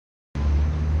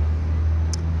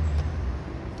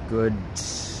good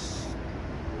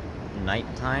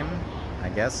nighttime, I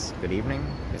guess. Good evening.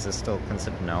 Is this still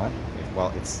considered? No.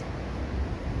 Well, it's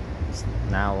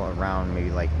now around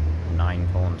maybe like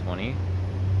 9:20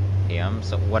 p.m.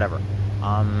 So whatever.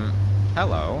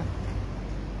 Hello.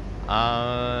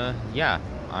 Yeah,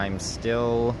 I'm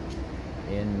still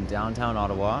in downtown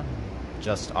Ottawa,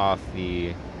 just off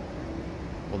the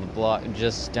block,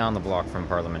 just down the block from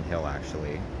Parliament Hill,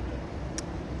 actually.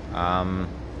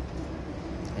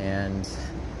 And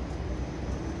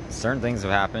certain things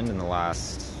have happened in the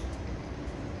last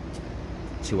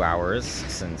 2 hours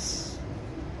since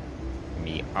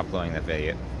me uploading that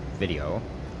video.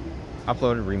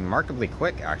 Uploaded remarkably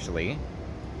quick, actually,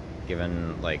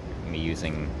 given, like, me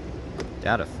using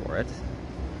data for it.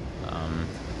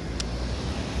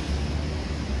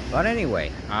 But anyway,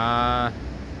 right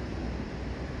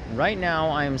now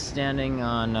I'm standing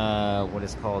on what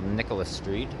is called Nicholas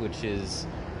Street, which is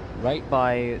right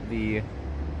by the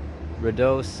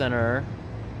Rideau Center,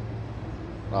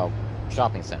 well,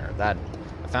 shopping center. That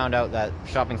I found out that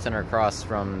shopping center across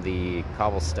from the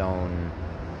cobblestone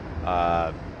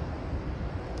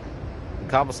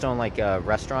like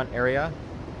restaurant area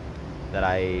that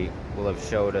I will have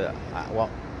showed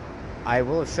I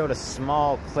will have showed a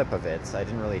small clip of it. I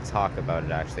didn't really talk about it,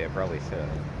 actually. I probably should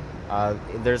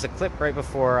have. There's a clip right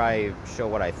before I show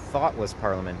what I thought was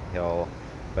Parliament Hill,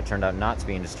 but turned out not to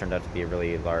be, and just turned out to be a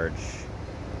really large,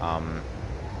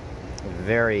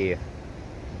 very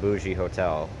bougie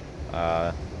hotel,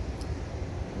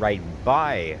 right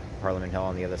by Parliament Hill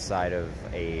on the other side of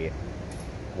a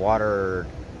water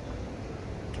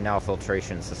canal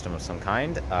filtration system of some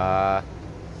kind,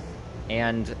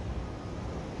 and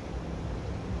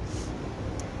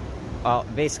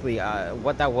basically,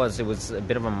 what that was, it was a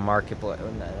bit of a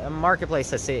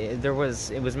marketplace. I say it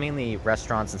was mainly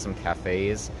restaurants and some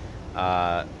cafes.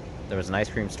 There was an ice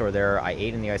cream store there. I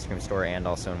ate in the ice cream store and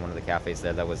also in one of the cafes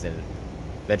there. That was a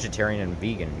vegetarian and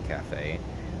vegan cafe.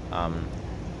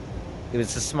 It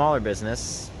was a smaller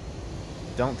business.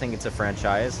 Don't think it's a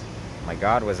franchise. My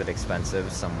God, was it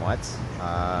expensive, somewhat.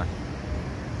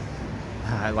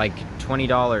 Like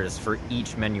 $20 for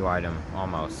each menu item,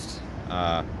 almost.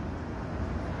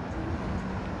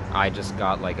 I just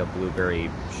got like a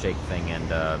blueberry shake thing and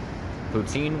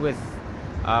poutine with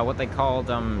what they called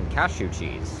cashew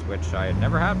cheese, which I had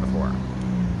never had before.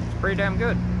 It's pretty damn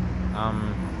good.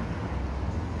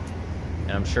 And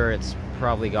I'm sure it's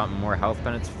probably got more health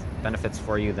benefits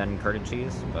for you than curded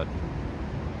cheese, but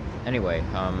anyway,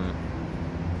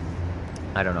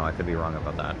 I don't know, I could be wrong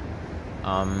about that.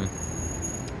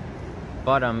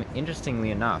 But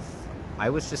interestingly enough, I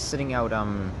was just sitting out,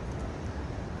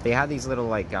 they had these little,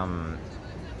 like,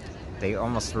 they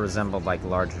almost resembled, like,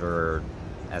 larger,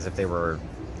 as if they were,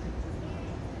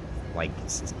 like,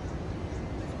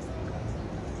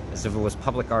 as if it was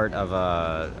public art of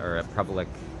or a public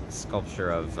sculpture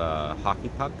of a hockey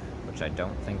puck, which I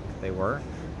don't think they were.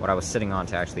 What I was sitting on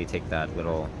to actually take that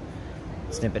little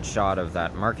snippet shot of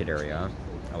that market area,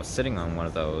 I was sitting on one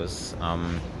of those,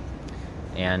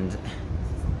 and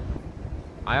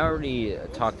I already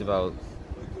talked about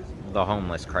the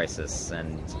homeless crisis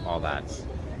and all that,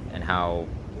 and how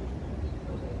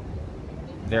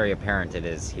very apparent it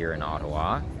is here in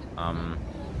Ottawa.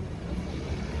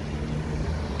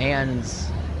 And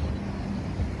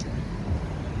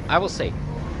I will say,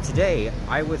 today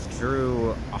I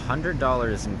withdrew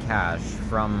 $100 in cash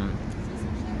from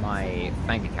my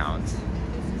bank account.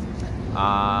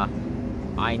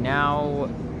 I now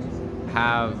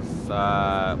have,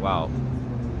 well,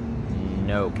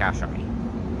 no cash on me.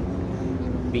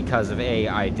 Because of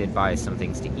I did buy some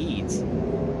things to eat,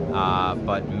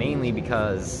 but mainly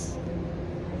because,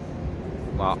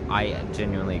 well, I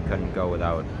genuinely couldn't go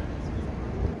without.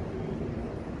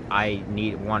 I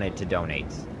wanted to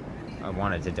donate. I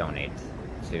wanted to donate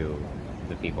to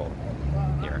the people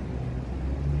here.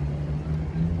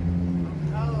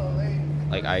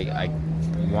 Like, I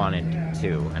wanted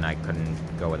to, and I couldn't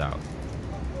go without.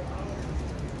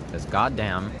 Because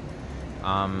goddamn,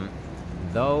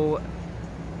 though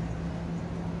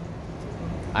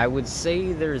I would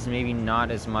say there's maybe not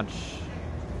as much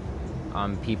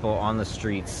people on the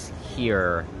streets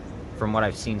here, from what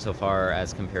I've seen so far,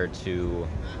 as compared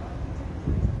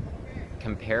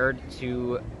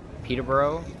to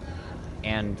Peterborough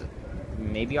and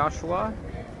maybe Oshawa.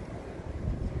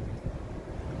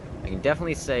 I can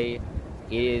definitely say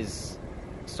it is,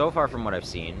 so far from what I've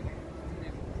seen,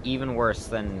 even worse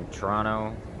than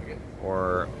Toronto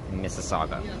or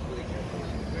Mississauga,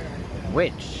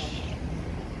 which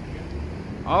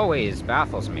always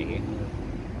baffles me.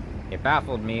 It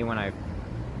baffled me when I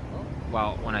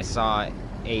saw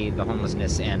the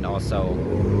homelessness and also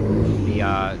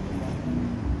the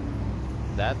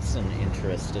that's an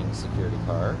interesting security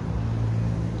car.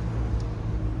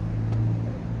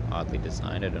 Oddly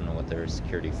designed. I don't know what they're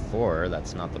security for.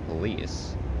 That's not the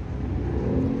police.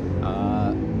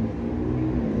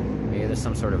 Maybe there's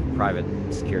some sort of private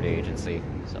security agency,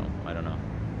 so I don't know.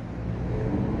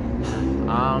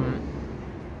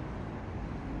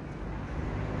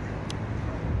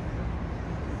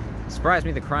 Surprised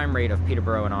me the crime rate of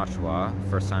Peterborough and Ottawa,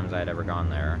 first times I had ever gone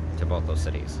there, to both those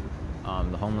cities.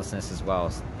 The homelessness as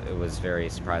well, it was very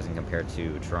surprising compared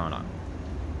to Toronto.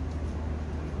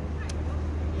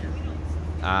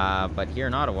 But here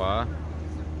in Ottawa,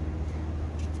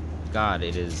 God,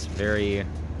 it is very...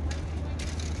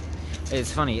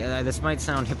 It's funny, this might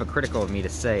sound hypocritical of me to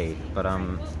say, but I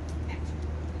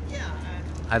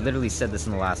literally said this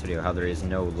in the last video, how there is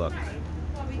no look,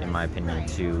 in my opinion,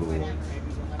 to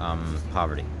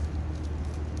poverty.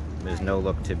 There's no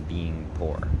look to being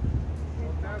poor.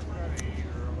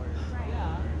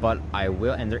 But I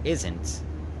will, and there isn't,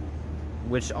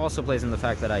 which also plays in the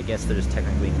fact that I guess there's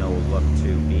technically no look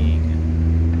to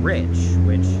being rich,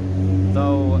 which,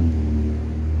 though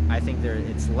I think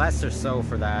it's less or so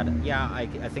for that, yeah, I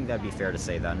think that'd be fair to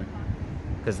say then.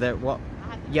 Because there, well,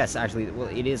 yes, actually, well,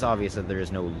 it is obvious that there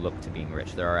is no look to being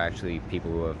rich. There are actually people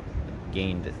who have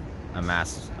gained a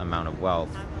mass amount of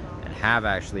wealth and have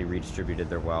actually redistributed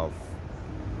their wealth,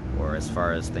 or as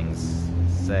far as things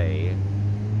say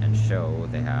and show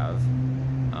they have,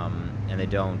 and they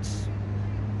don't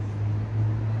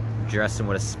dress in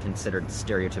what is considered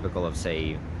stereotypical of,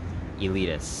 say,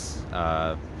 elitists,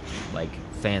 like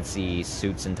fancy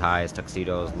suits and ties,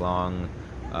 tuxedos, long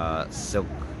silk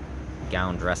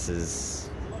gown dresses,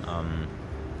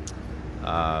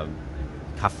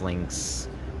 cufflinks,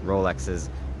 Rolexes.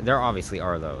 There obviously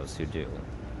are those who do.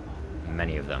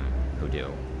 Many of them who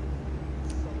do.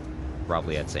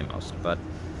 Probably I'd say most, but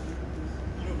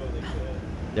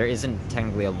there isn't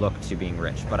technically a look to being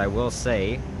rich. But I will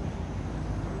say,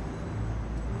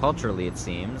 culturally it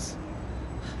seems,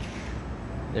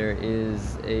 there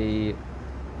is a,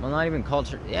 well, not even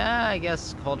culture, yeah, I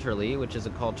guess culturally, which is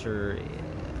a culture,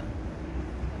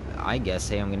 I guess,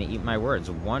 hey, I'm going to eat my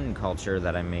words. One culture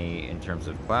that I may, in terms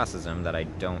of classism, that I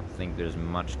don't think there's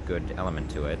much good element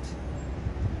to it.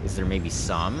 Is there maybe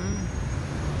some?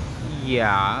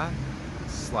 Yeah,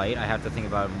 slight. I have to think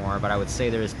about it more, but I would say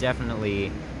there is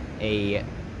definitely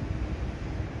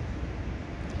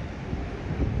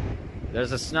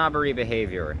there's a snobbery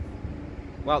behavior.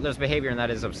 Well, there's behavior, and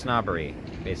that is of snobbery,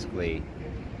 basically,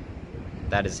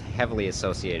 that is heavily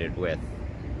associated with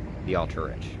the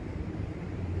ultra-rich.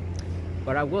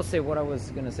 But I will say, what I was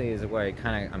going to say is where I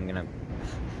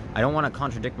don't want to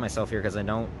contradict myself here, because I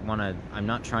don't want to, I'm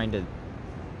not trying to,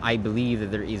 I believe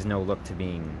that there is no look to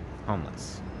being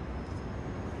homeless.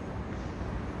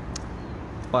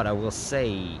 But I will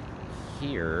say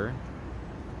here,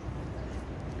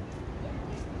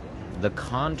 the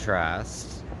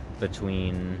contrast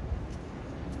between,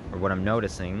 or what I'm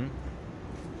noticing,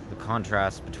 the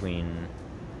contrast between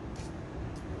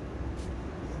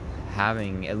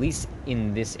having, at least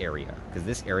in this area, because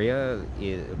this area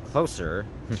is closer,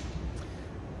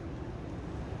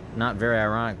 not very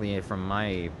ironically from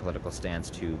my political stance,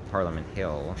 to Parliament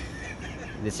Hill.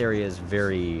 This area is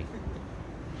very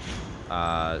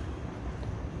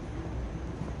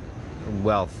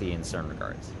wealthy in certain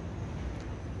regards.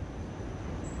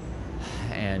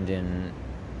 And in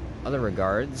other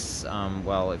regards,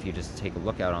 well, if you just take a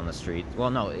look out on the street, well,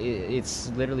 no, it's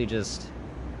literally just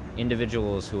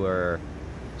individuals who are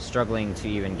struggling to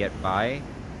even get by.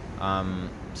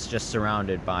 It's just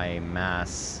surrounded by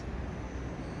mass,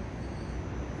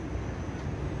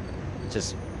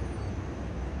 just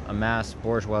a mass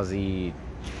bourgeoisie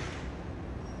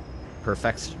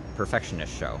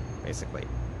perfectionist show, basically,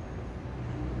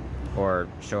 or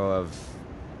show of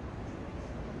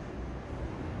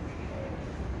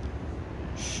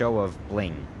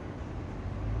bling,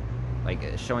 like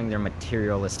showing their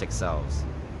materialistic selves.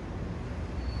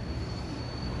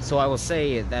 So I will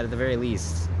say that at the very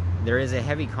least, there is a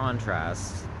heavy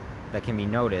contrast that can be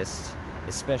noticed,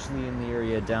 especially in the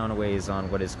area down a ways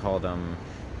on what is called,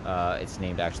 it's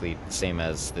named actually same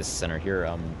as this center here,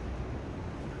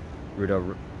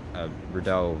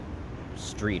 Rideau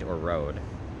Street or Road.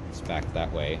 It's back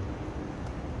that way.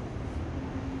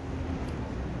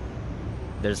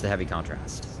 There's the heavy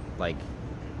contrast. Like,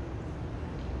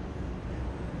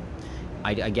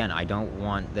 I don't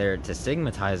want there to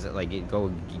stigmatize it, like it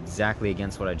go exactly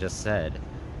against what I just said,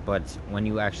 but when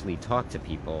you actually talk to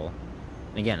people,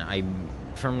 again, I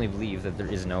firmly believe that there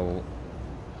is no,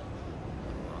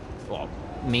 well,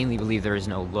 mainly believe there is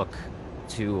no look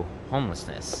to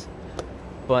homelessness.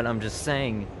 But I'm just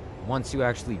saying, once you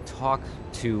actually talk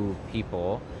to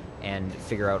people and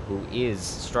figure out who is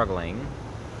struggling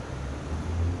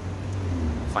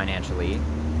financially,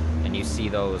 and you see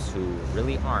those who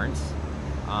really aren't,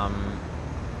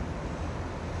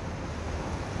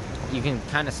 you can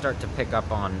kind of start to pick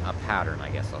up on a pattern, I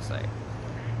guess I'll say.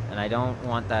 And I don't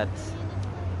want that...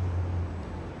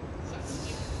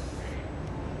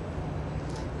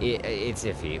 It's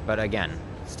iffy, but again,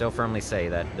 still firmly say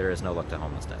that there is no look to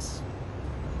homelessness.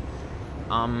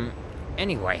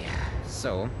 Anyway,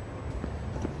 so...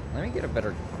 let me get a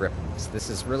better grip on this. This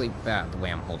is really bad, the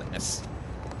way I'm holding this.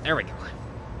 There we go.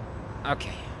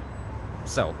 Okay.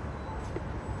 So...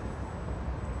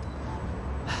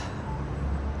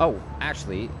 oh,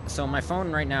 actually, so my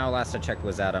phone right now, last I checked,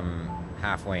 was at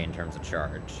halfway in terms of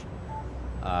charge.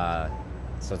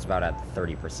 So it's about at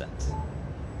 30%.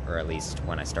 Or at least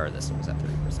when I started this, it was at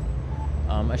 30%.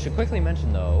 I should quickly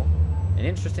mention, though, an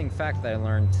interesting fact that I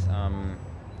learned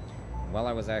while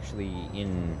I was actually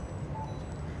in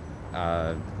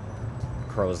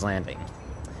Crow's Landing.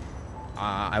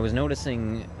 I was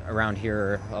noticing around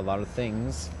here a lot of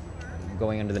things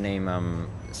going under the name,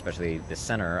 especially the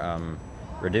center,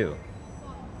 Rideau.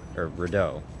 Or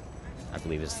Rideau, I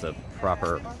believe is the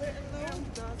proper...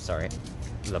 sorry.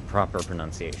 The proper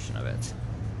pronunciation of it.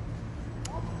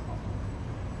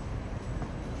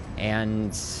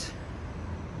 And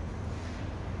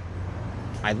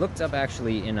I looked up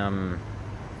actually in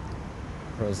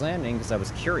Crow's Landing because I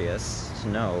was curious to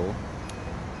know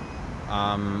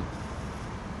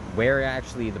where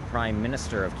actually the Prime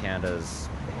Minister of Canada's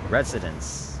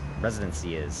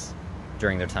residency is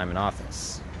during their time in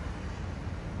office.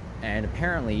 And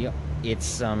apparently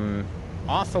it's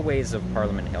off a ways of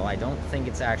Parliament Hill. I don't think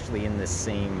it's actually in the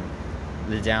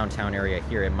downtown area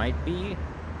here. It might be.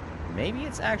 Maybe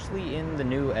it's actually in the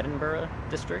new Edinburgh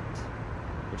district,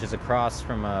 which is across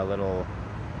from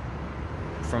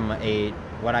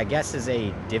what I guess is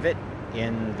a divot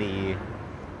in the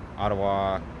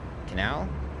Ottawa Canal.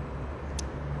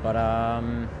 But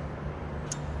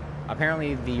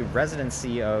apparently the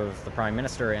residency of the Prime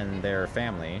Minister and their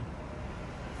family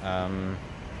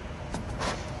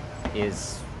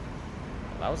is...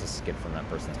 that was a skid from that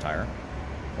person's tire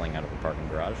pulling out of the parking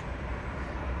garage.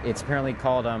 It's apparently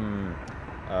called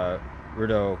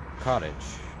Rideau Cottage.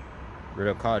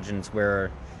 Rideau Cottage, and it's where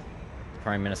the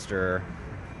Prime Minister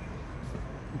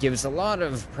gives a lot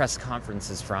of press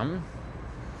conferences from.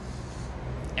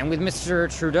 And with Mr.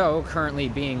 Trudeau currently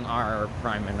being our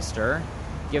Prime Minister,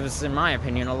 gives, in my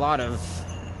opinion, a lot of,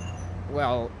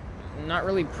 well, not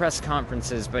really press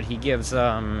conferences, but he gives,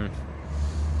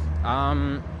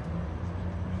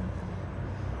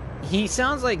 he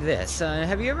sounds like this. Do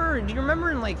you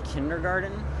remember in, like,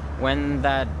 kindergarten when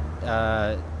that,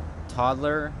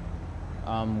 toddler,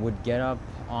 would get up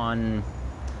on,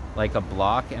 like, a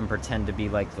block and pretend to be,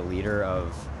 like, the leader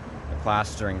of the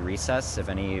class during recess? If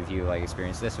any of you, like,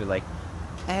 experienced this, would like,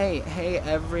 hey,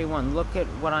 everyone, look at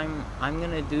what I'm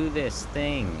gonna do this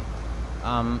thing.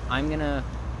 I'm gonna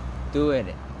do it,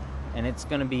 and it's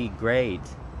gonna be great,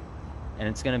 and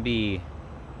it's gonna be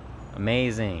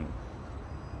amazing.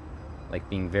 Like,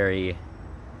 being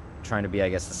trying to be, I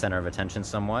guess, the center of attention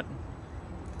somewhat.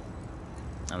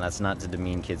 And that's not to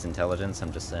demean kids' intelligence,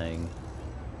 I'm just saying,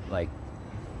 like,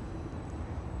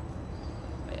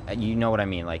 you know what I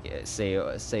mean, like, say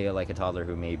like a toddler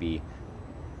who may be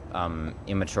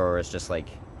immature, is just, like,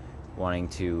 wanting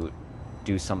to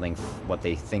do something, what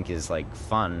they think is, like,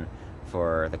 fun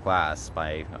for the class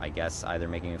by, I guess, either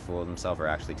making a fool of themselves or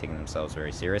actually taking themselves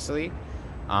very seriously.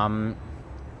 Yeah,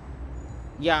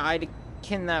 I'd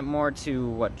akin that more to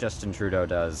what Justin Trudeau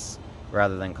does,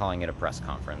 rather than calling it a press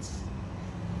conference.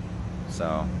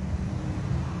 So,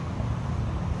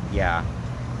 yeah.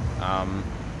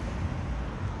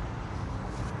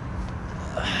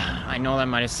 I know that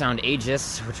might have sounded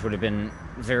ageist, which would have been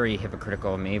very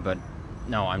hypocritical of me, but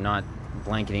no, I'm not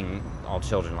blanketing all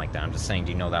children like that. I'm just saying,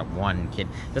 do you know that one kid?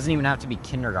 It doesn't even have to be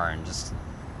kindergarten, just...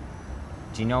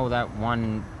 do you know that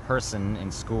one person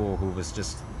in school who was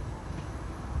just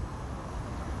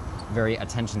very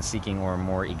attention-seeking or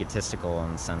more egotistical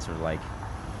in the sense of, like,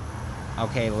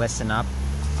 okay, listen up,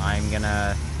 I'm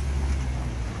gonna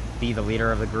be the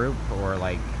leader of the group, or,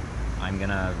 like, I'm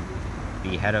gonna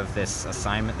be head of this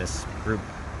assignment, this group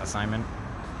assignment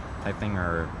type thing,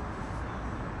 or...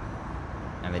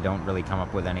 and they don't really come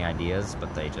up with any ideas,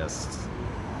 but they just,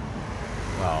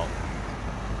 well,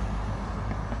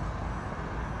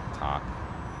 talk.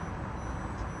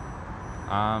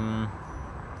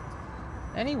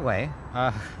 Anyway,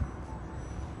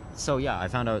 So yeah, I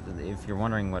found out that if you're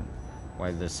wondering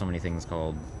why there's so many things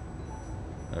called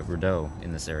Rideau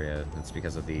in this area, it's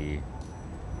because of the.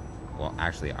 Well,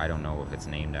 actually, I don't know if it's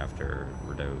named after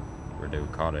Rideau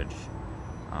Cottage.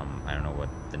 I don't know what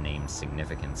the name's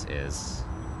significance is.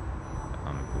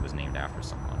 If it was named after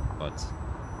someone, but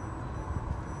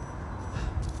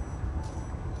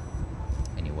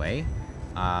anyway,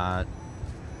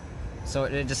 so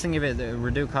just think of it, the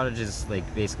Rideau Cottage is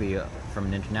like basically, from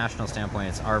an international standpoint,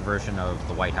 it's our version of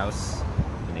the White House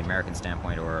from the American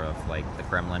standpoint, or of like the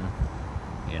Kremlin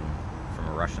from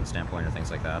a Russian standpoint, or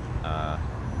things like that.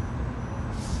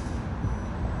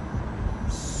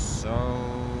 So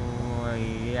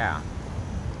yeah.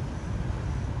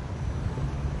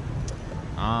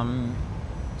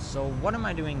 So what am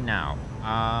I doing now?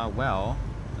 Well,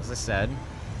 as I said.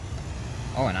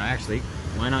 Oh, and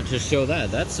why not just show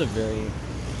that? That's a very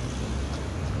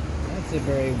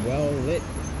well lit.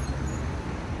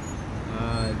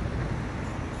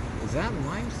 Is that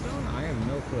limestone? I have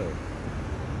no clue.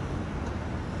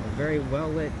 A very well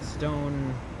lit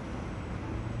stone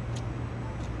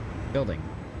building.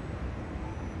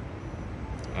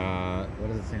 What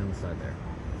does it say on the side there?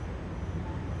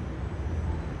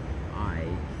 I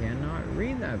cannot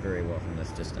read that very well from this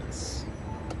distance.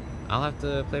 I'll have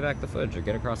to play back the footage or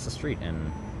get across the street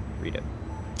and read it.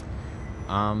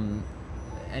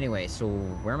 Anyway, so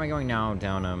where am I going now?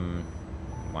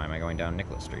 Why am I going down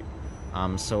Nicholas Street?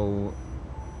 So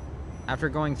after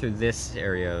going through this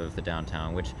area of the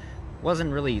downtown, which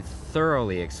wasn't really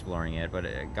thoroughly exploring it, but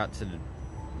I got to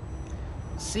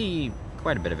see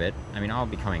quite a bit of it. I mean, I'll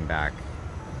be coming back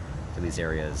to these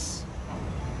areas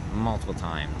multiple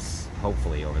times,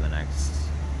 hopefully over the next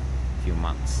few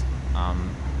months.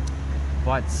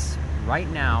 But right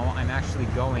now, I'm actually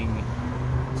going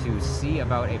to see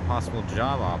about a possible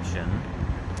job option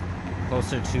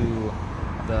closer to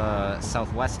the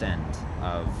southwest end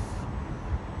of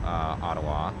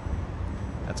Ottawa.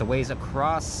 That's a ways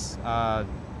across. Well,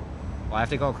 I have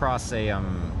to go across a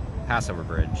Passover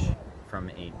Bridge from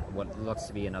what looks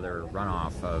to be another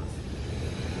runoff of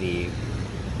the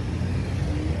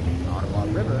Ottawa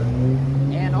River.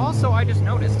 And also, I just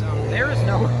noticed there is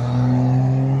no.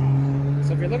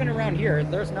 So if you're looking around here,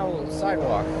 there's no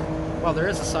sidewalk. Well, there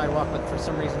is a sidewalk, but for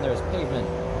some reason there's pavement.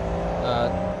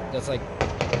 That's like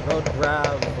road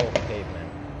gravel pavement.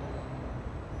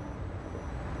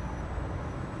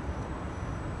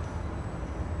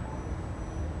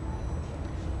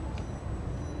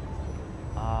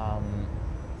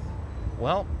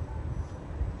 Well,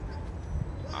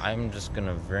 I'm just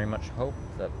gonna very much hope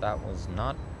that that was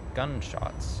not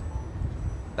gunshots.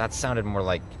 That sounded more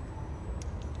like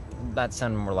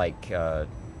a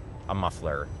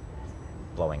muffler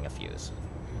blowing a fuse,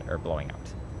 or blowing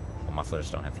out. Well, mufflers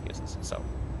don't have fuses, so.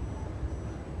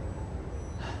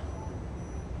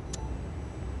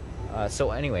 So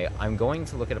anyway, I'm going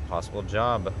to look at a possible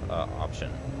job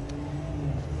option.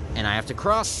 And I have to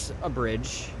cross a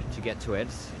bridge to get to it,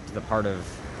 to the part of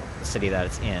the city that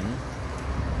it's in.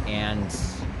 And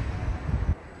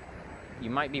you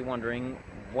might be wondering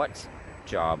what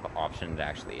job option it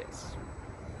actually is.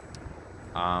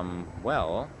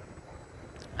 Well,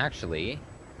 actually,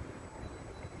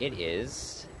 it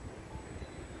is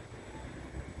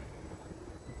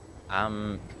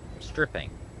stripping.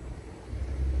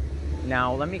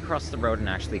 Now, let me cross the road and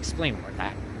actually explain more of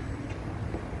that.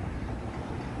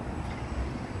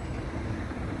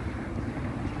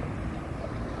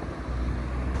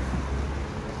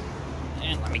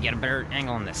 And let me get a better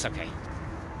angle on this, okay.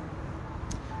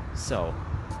 So,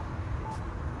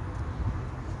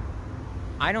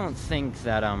 I don't think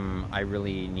that I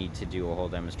really need to do a whole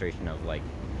demonstration of like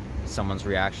someone's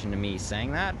reaction to me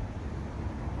saying that.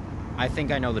 I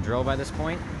think I know the drill by this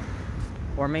point.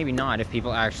 Or maybe not, if you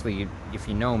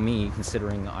know me,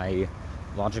 considering I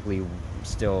logically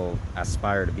still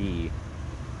aspire to be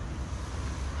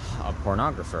a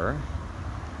pornographer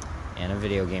and a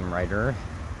video game writer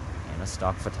and a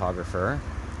stock photographer,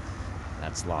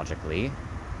 that's logically,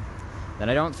 then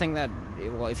I don't think that,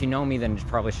 well, if you know me, then it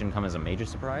probably shouldn't come as a major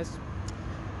surprise.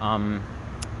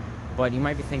 But you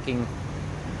might be thinking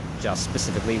just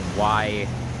specifically why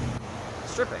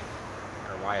stripping,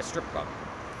 or why a strip club.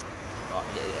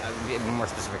 More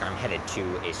specific, I'm headed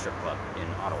to a strip club in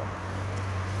Ottawa.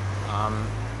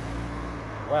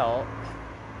 Well,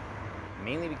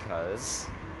 mainly because,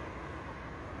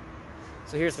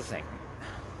 so here's the thing.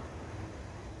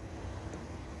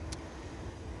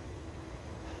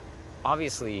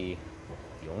 Obviously,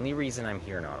 the only reason I'm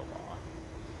here in Ottawa,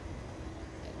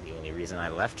 and the only reason I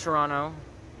left Toronto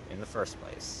in the first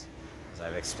place, as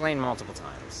I've explained multiple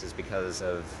times, is because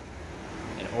of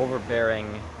an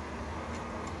overbearing,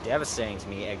 devastating to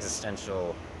me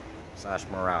existential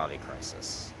 / morality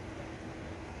crisis.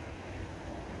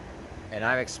 And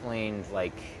I've explained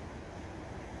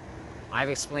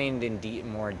in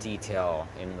more detail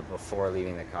in the before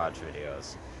leaving the cottage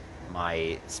videos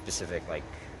my specific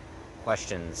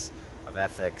questions of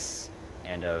ethics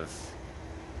and of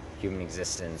human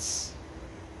existence,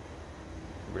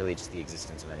 really just the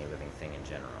existence of any living thing in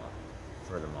general,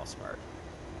 for the most part.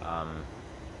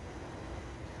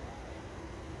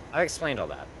 I've explained all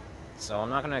that, so I'm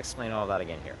not going to explain all that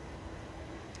again here.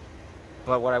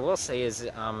 But what I will say is,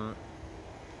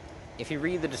 if you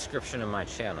read the description of my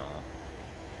channel,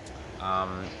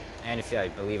 and if I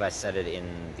believe I said it in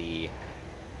the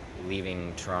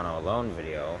Leaving Toronto Alone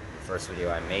video, the first video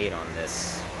I made on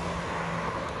this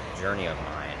journey of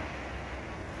mine,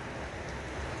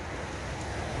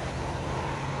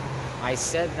 I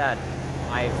said that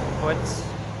I've put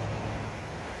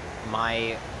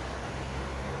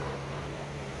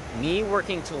me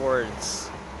working towards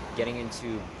getting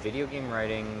into video game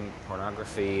writing,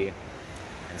 pornography,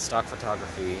 and stock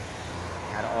photography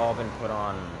had all been put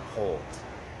on hold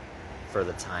for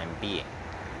the time being.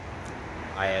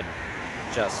 I had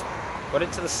just put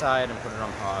it to the side and put it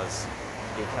on pause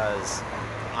because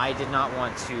I did not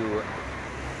want to.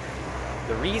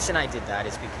 The reason I did that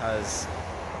is because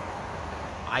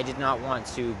I did not want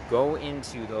to go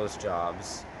into those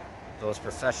jobs, those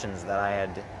professions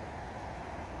that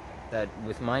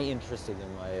with my interest in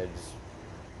them I had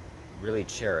really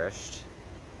cherished,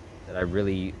 that I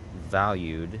really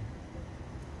valued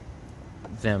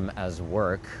them as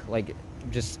work,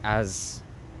 just as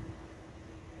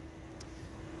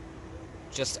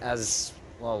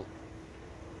well,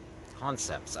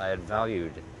 concepts. I had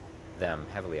valued them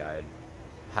heavily. I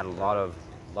had a lot of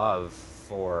love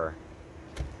for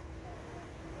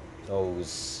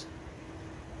those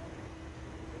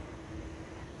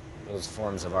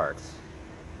forms of art,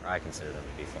 or I consider them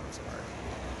to be forms of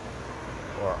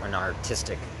art, or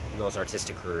those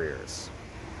artistic careers.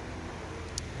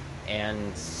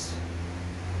 And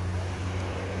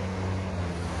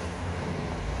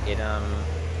it and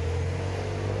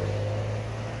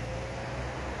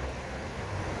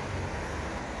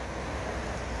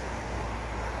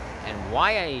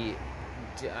why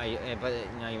but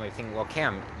now you might think, well,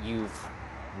 Cam, you've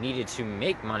needed to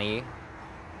make money.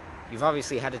 You've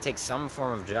obviously had to take some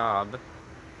form of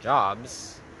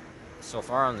jobs. So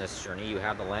far on this journey, you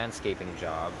had the landscaping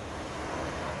job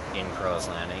in Crow's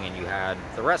Landing, and you had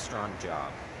the restaurant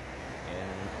job in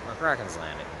McCracken's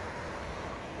Landing.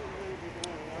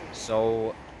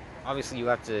 So, obviously you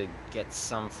have to get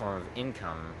some form of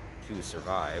income to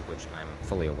survive, which I'm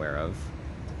fully aware of.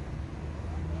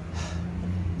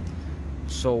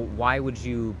 So why would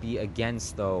you be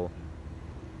against, though,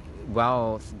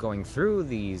 while going through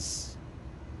these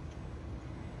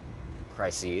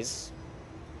crises,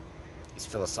 these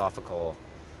philosophical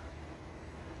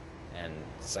and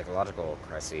psychological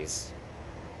crises,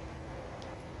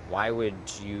 why would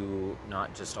you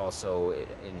not just also,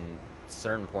 in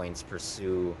certain points,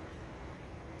 pursue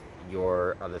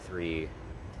your other three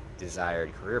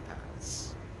desired career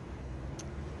paths?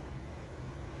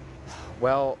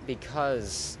 Well,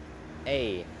 because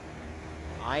like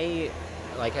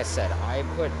I said, I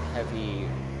put heavy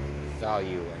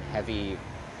value and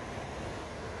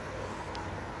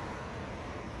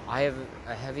I have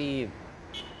a heavy,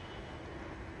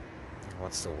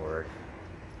 what's the word?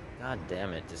 God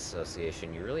damn it,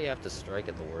 dissociation. You really have to strike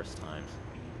at the worst times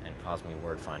and cause me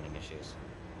word finding issues.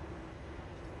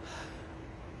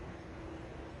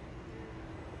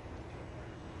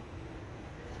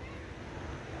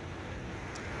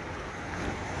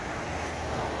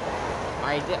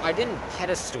 I didn't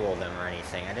pedestal them or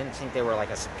anything. I didn't think they were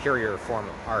like a superior form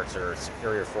of art or a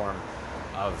superior form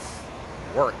of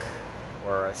work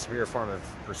or a superior form of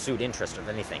pursued interest of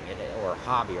anything, or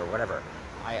hobby or whatever.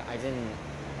 I didn't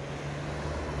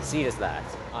see it as that.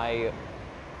 I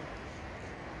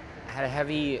had a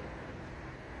heavy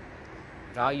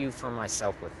value for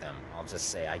myself with them, I'll just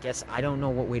say. I guess I don't know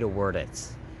what way to word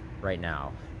it right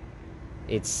now.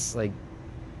 It's like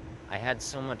I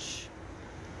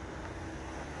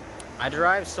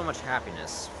derived so much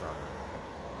happiness from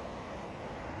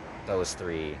those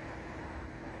three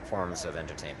forms of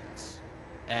entertainment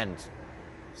and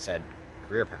said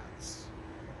career paths,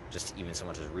 just even so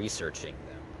much as researching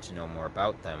them to know more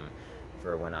about them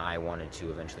for when I wanted to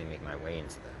eventually make my way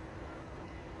into them.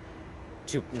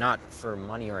 Not for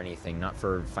money or anything, not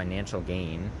for financial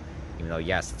gain, even though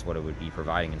yes, that's what it would be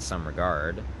providing in some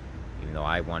regard, even though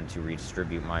I wanted to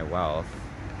redistribute my wealth,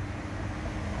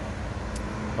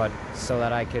 but so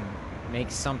that I could make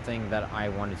something that I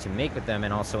wanted to make with them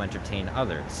and also entertain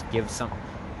others.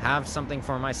 Have something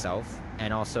for myself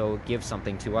and also give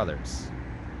something to others.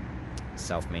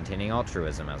 Self-maintaining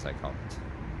altruism, as I call it.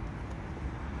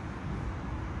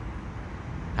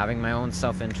 Having my own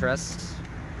self-interest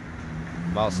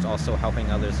whilst also helping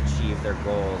others achieve their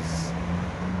goals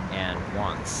and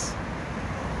wants.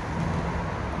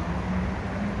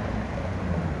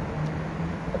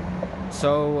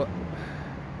 So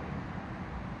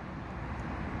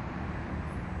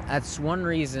that's one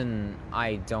reason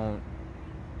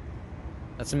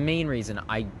that's the main reason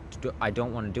I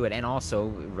don't want to do it, and also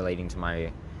relating to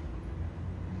my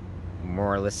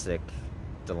moralistic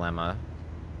dilemma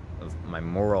of my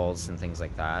morals and things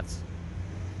like that.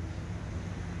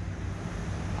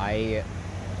 I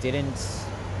didn't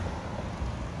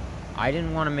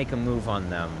want to make a move on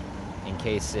them in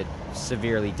case it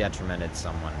severely detrimented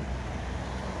someone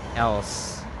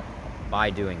else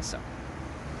by doing so.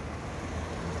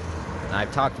 And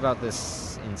I've talked about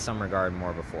this in some regard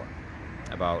more before,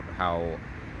 about how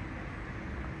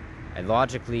I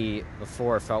logically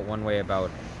before felt one way about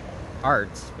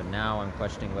art, but now I'm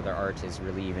questioning whether art is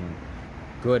really even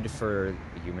good for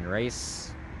the human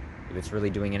race, if it's really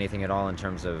doing anything at all in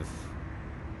terms of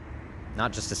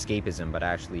not just escapism, but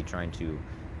actually trying to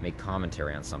make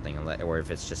commentary on something, or if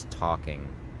it's just talking,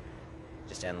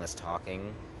 just endless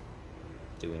talking,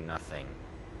 doing nothing,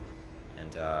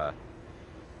 and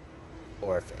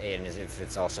or if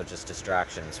it's also just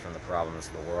distractions from the problems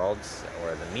of the world,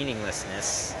 or the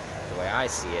meaninglessness, the way I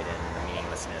see it, and the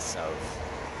meaninglessness of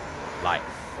life.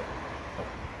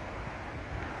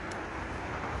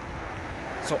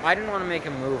 So I didn't want to make a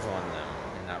move on them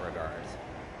in that regard.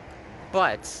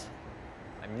 But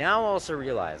I'm now also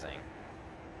realizing,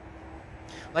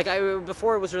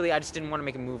 before it was really, I just didn't want to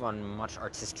make a move on much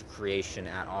artistic creation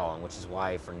at all, and which is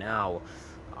why for now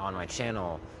on my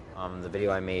channel, the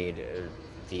video I made,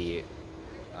 the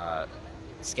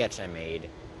sketch I made,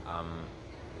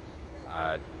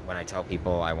 when I tell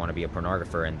people I want to be a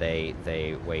pornographer and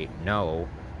they wait, no,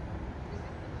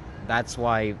 that's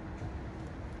why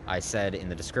I said in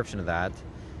the description of that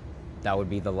would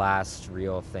be the last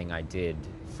real thing I did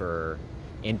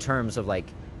in terms of like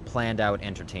planned out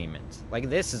entertainment. Like,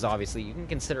 this is obviously, you can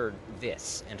consider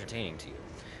this entertaining to you,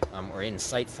 or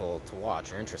insightful to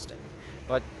watch or interesting,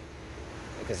 but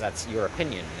because that's your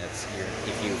opinion.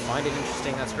 If you find it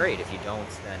interesting, that's great. If you don't,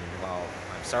 then, well,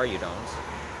 I'm sorry you don't,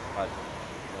 but,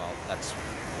 well, that's,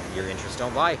 your interests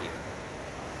don't lie here.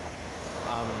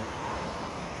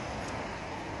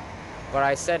 But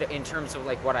I said in terms of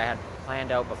like what I had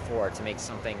planned out before, to make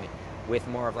something with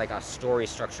more of like a story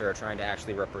structure, trying to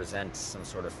actually represent some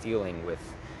sort of feeling with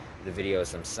the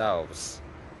videos themselves,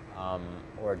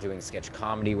 or doing sketch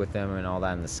comedy with them and all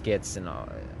that, and the skits and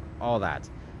all that.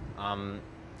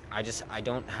 I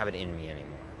don't have it in me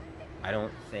anymore. I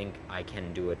don't think I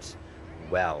can do it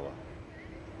well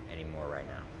anymore right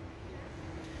now.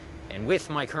 And with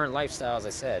my current lifestyle, as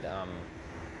I said,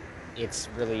 it's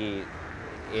really,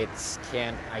 I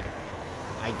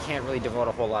can't really devote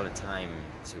a whole lot of time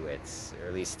to it, or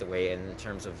at least the way, in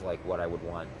terms of like what I would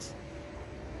want,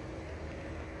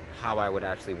 how I would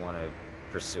actually want to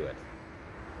pursue it,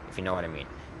 if you know what I mean.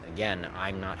 Again,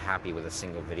 I'm not happy with a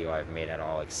single video I've made at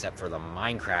all, except for the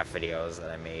Minecraft videos that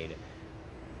I made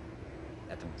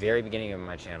at the very beginning of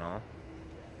my channel.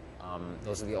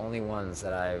 Those are the only ones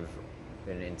that I've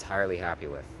been entirely happy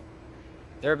with.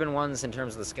 There have been ones in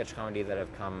terms of the sketch comedy that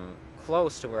have come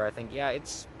close to where I think, yeah,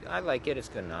 I like it, it's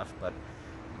good enough, but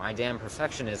my damn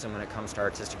perfectionism when it comes to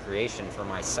artistic creation for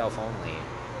myself only,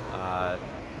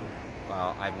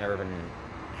 well, I've never been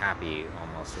happy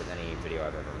almost with any video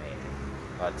I've ever made.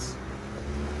 But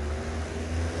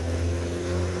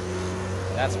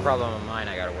that's a problem of mine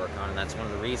I gotta work on, and that's one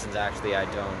of the reasons actually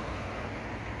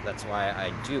that's why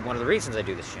one of the reasons I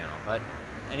do this channel. But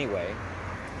anyway,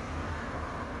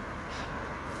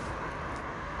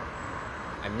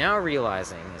 I'm now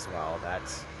realizing as well that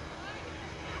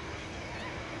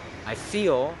I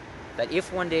feel that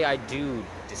if one day I do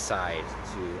decide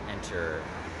to enter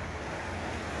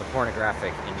the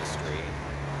pornographic industry,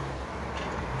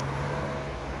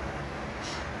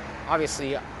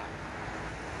 obviously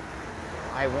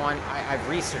I've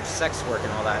researched sex work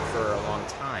and all that for a long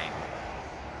time,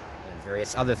 and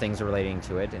various other things relating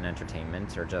to it in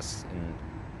entertainment, or just in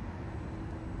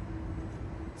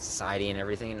society and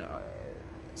everything,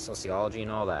 sociology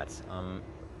and all that.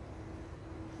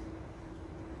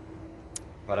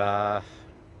 But I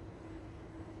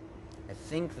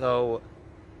think, though,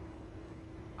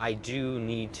 I do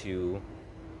need to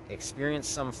experience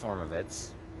some form of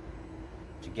it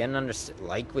to get an understanding,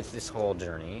 like with this whole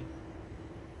journey,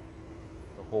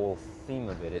 whole theme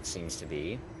of it seems to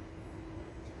be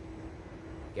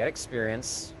get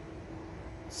experience,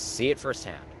 see it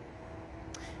firsthand.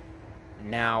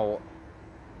 Now,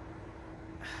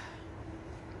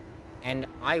 and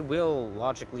I will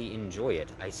logically enjoy it.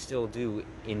 I still do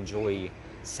enjoy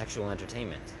sexual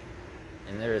entertainment.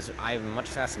 And I have much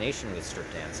fascination with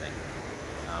strip dancing,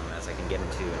 as I can get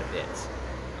into in a bit.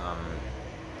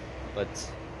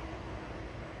 But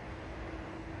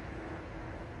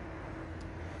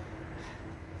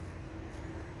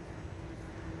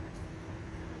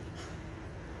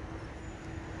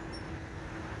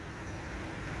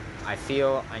I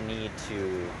feel I need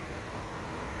to,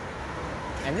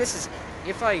 and this is,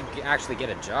 if I actually get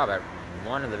a job at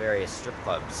one of the various strip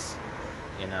clubs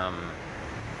in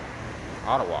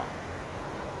Ottawa,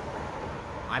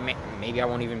 maybe I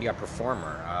won't even be a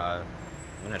performer. I'm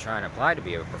gonna try and apply to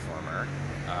be a performer,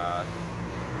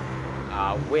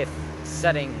 with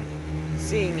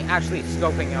actually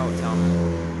scoping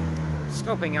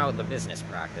out the business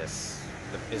practices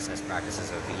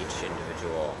of each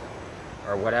individual,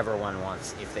 or whatever one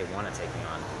wants, if they want to take me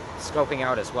on. Scoping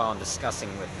out as well and discussing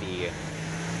with the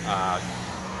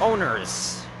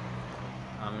owners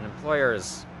and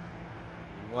employers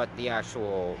what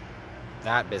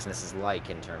that business is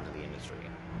like in terms of the industry.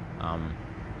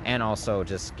 And also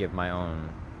just give my own,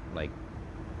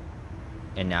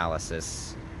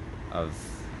 analysis of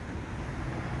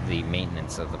the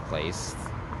maintenance of the place,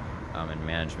 and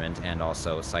management, and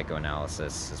also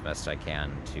psychoanalysis as best I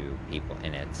can to people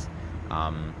in it,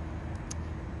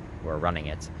 who are running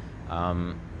it.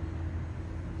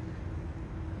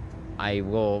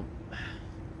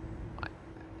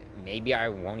 Maybe I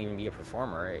won't even be a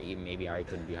performer. Maybe I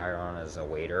could be hired on as a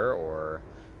waiter or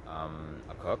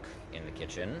a cook in the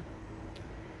kitchen.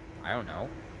 I don't know.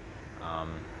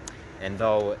 And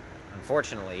though,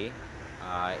 unfortunately,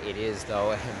 it is,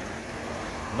 though,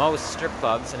 most strip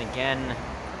clubs, and again,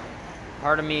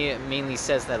 part of me mainly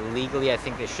says that legally I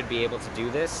think they should be able to do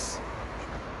this.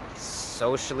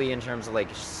 Socially, in terms of,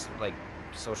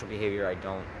 social behavior, I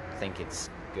don't think it's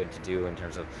good to do in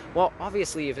terms of, well,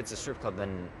 obviously, if it's a strip club,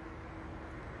 then,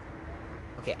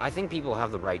 okay, I think people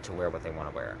have the right to wear what they want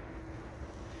to wear.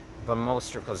 But most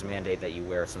strip clubs mandate that you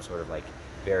wear some sort of,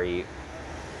 very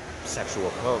sexual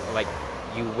clothes.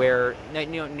 You wear, no,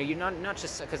 you're not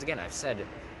just, because again, I said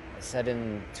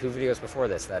in 2 videos before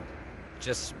this that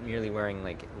just merely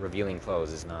wearing, revealing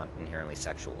clothes is not inherently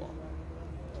sexual.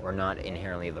 Or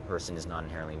the person is not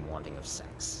inherently wanting of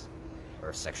sex,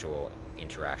 or sexual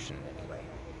interaction in any way.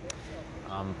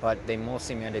 But they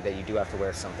mostly mandate that you do have to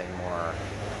wear something more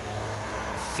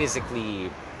physically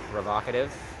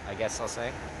provocative, I guess I'll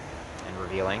say, and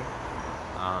revealing,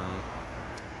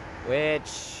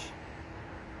 which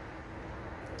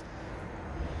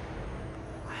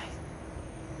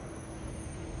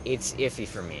it's iffy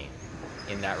for me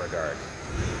in that regard.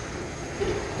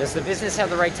 Does the business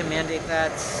have the right to mandate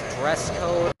that dress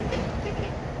code?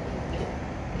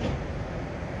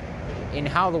 In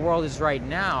how the world is right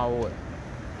now,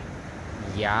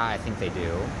 yeah, I think they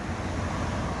do.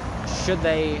 Should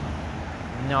they?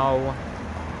 No.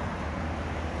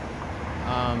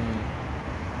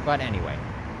 But anyway.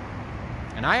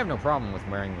 And I have no problem with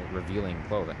wearing revealing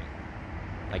clothing.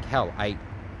 Hell, I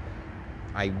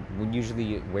would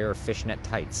usually wear fishnet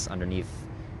tights underneath.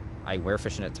 I wear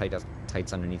fishnet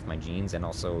tights underneath my jeans, and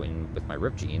also with my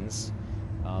ripped jeans,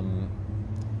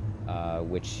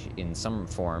 which in some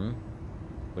form,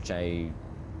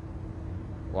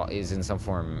 is in some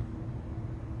form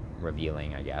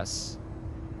revealing, I guess,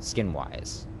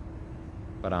 skin-wise.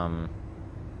 But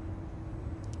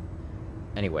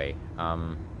anyway,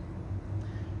 I'll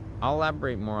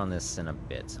elaborate more on this in a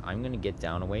bit. I'm gonna get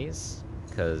down a ways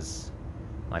because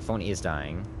my phone is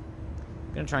dying.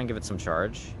 I'm gonna try and give it some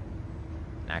charge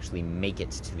and actually make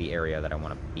it to the area that I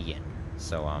want to be in.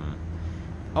 So,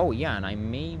 oh yeah, and I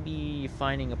may be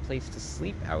finding a place to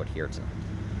sleep out here tonight.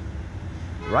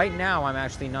 Right now, I'm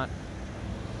actually not,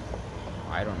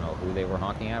 I don't know who they were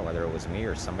honking at, whether it was me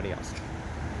or somebody else.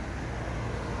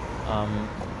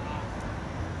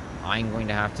 I'm going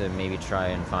to have to maybe try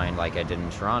and find, like I did in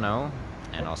Toronto,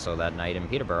 and also that night in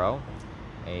Peterborough,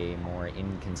 a more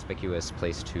inconspicuous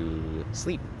place to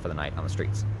sleep for the night on the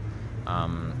streets.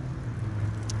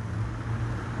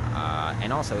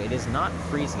 And also, it is not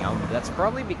freezing out. That's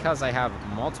probably because I have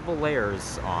multiple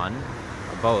layers on,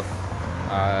 both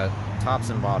tops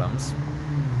and bottoms.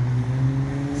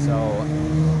 So,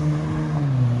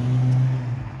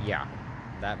 yeah,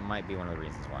 that might be one of the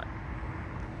reasons why.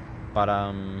 But,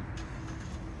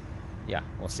 yeah,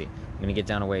 we'll see. I'm gonna get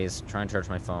down a ways, try and charge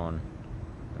my phone,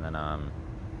 and then,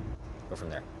 go from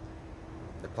there.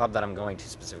 the club that I'm going to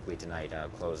specifically tonight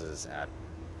closes at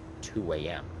 2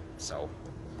 a.m. So,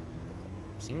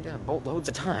 seem to have boatloads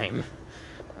of time.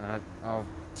 I'll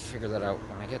figure that out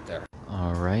when I get there.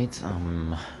 Alright,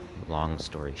 long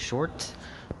story short,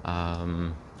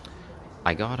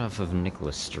 I got off of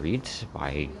Nicholas Street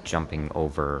by jumping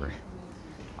over.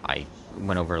 I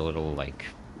went over a little, like,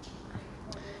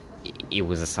 it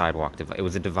was a sidewalk, it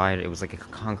was a divider, it was like a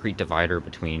concrete divider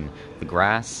between the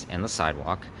grass and the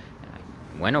sidewalk, and I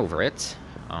went over it,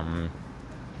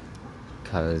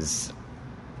 because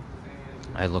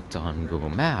I looked on Google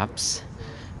Maps,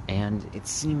 and it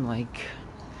seemed like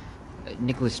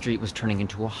Nicholas Street was turning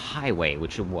into a highway,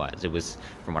 which it was. It was,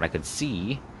 from what I could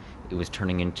see, it was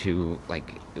turning into,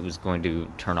 like, it was going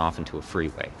to turn off into a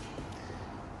freeway.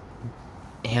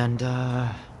 And,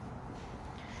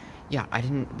 yeah,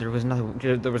 there was going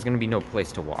to be no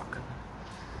place to walk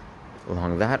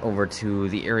along that over to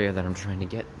the area that I'm trying to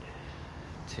get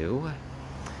to.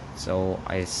 So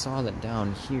I saw that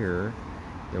down here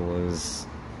there was,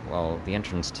 well, the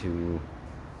entrance to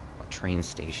a train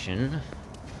station,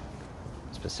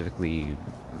 specifically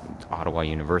Ottawa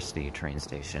University train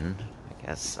station, I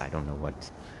guess. I don't know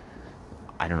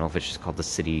if it's just called the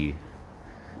city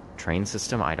train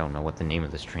system. I don't know what the name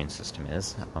of this train system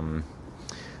is.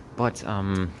 But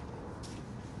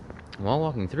while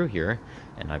walking through here,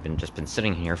 and I've just been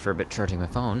sitting here for a bit charging my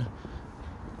phone,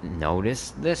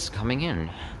 notice this coming in.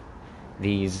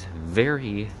 These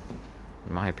very,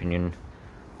 in my opinion,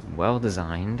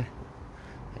 well-designed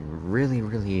and really,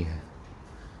 really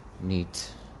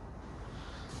neat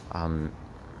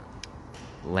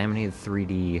laminated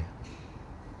 3D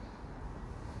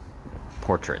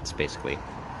portraits, basically,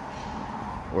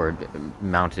 or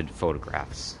mounted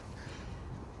photographs.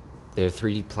 They're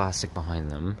 3D plastic behind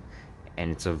them,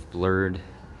 and it's of blurred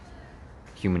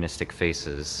humanistic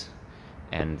faces,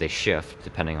 and they shift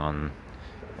depending on,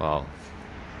 well,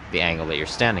 the angle that you're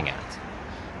standing at.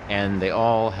 And they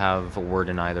all have a word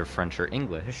in either French or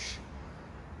English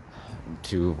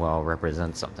to, well,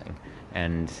 represent something.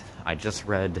 And I just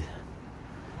read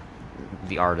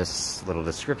the artist's little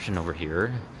description over here.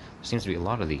 There seems to be a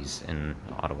lot of these in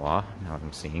Ottawa, now that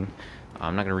I'm seeing.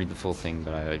 I'm not going to read the full thing,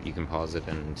 but you can pause it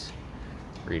and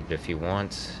read it if you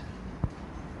want.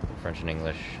 French and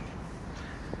English.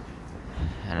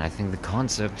 And I think the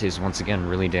concept is, once again,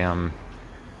 really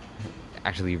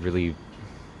actually really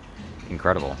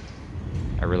incredible.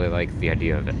 I really like the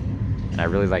idea of it, and I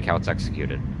really like how it's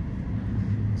executed.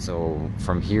 So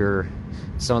from here,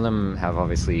 some of them have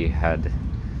obviously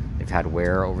they've had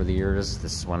wear over the years.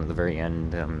 This is one at the very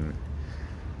end.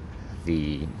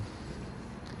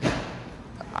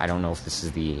 I don't know if this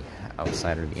is the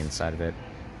outside or the inside of it.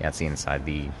 Yeah, it's the inside.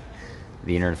 The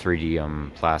inner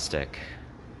 3D plastic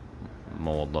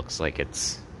mold looks like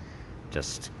it's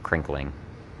just crinkling.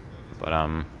 But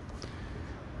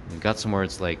we've got some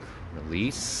words like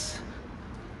release,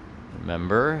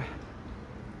 remember,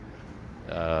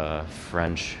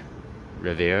 French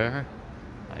rivière,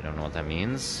 I don't know what that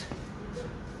means,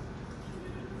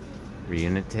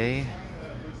 réunité,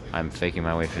 I'm faking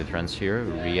my way through the French here,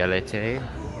 réalité,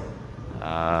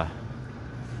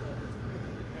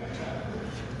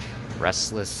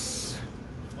 restless,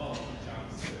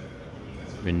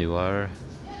 renewal,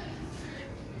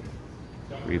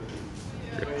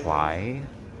 reply,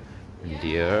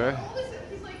 endear,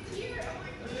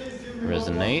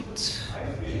 resonate,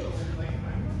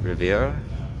 revere,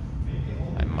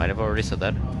 I might have already said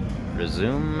that,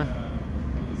 resume,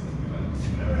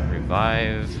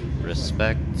 revive,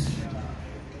 respect,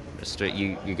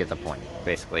 you get the point,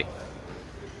 basically.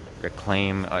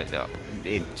 Reclaim,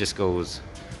 it just goes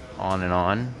on and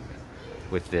on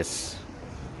with this,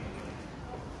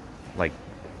 like,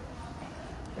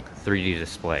 3D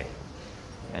display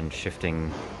and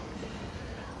shifting,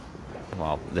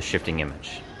 well, the shifting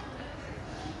image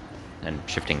and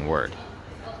shifting word.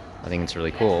 I think it's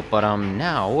really cool. But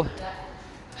now,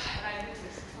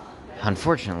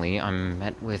 unfortunately, I'm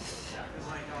met with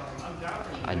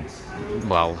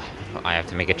well, I have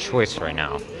to make a choice right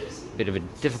now. A bit of a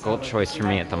difficult choice for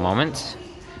me at the moment.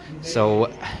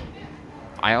 So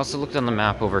I also looked on the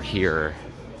map over here,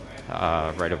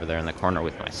 right over there in the corner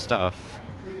with my stuff,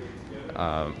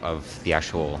 of the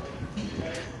actual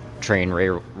train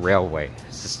railway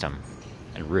system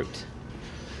and route.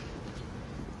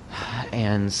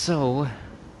 And so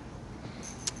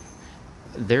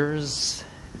there's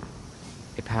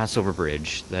a passover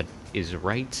bridge that is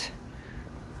right,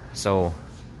 so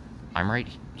I'm right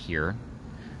here.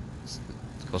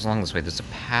 It goes along this way. There's a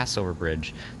passover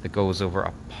bridge that goes over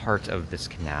a part of this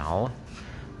canal,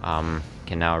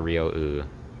 Canal Rio U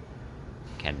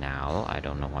Canal. I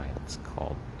don't know why it's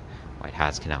called, why it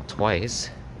has canal twice.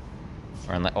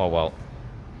 Or unless, oh well,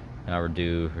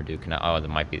 Rideau Canal. Oh, that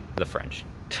might be the French.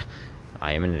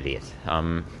 I am an idiot.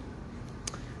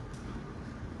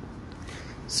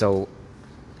 So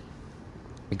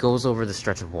it goes over the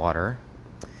stretch of water,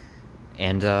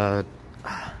 and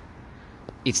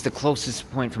it's the closest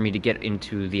point for me to get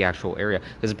into the actual area.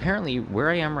 Because apparently, where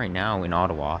I am right now in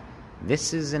Ottawa,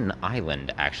 this is an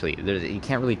island, actually. You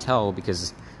can't really tell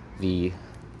because the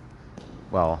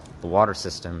water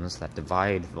systems that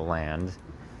divide the land,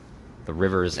 the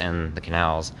rivers and the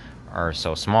canals, are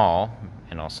so small,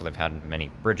 and also they've had many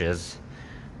bridges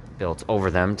built over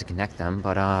them to connect them,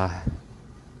 but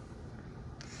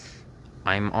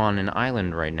I'm on an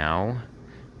island right now.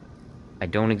 I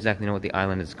don't exactly know what the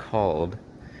island is called,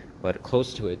 but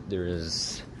close to it there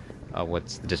is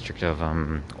what's the district of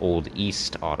Old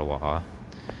East Ottawa,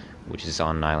 which is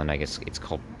on an island. I guess it's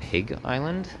called Pig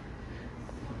Island.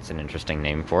 It's an interesting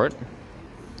name for it.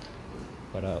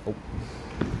 But oh,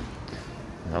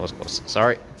 that was close.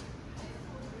 Sorry.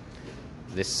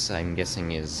 This, I'm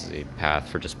guessing, is a path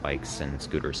for just bikes and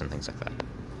scooters and things like that.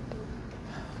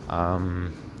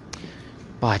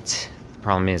 But the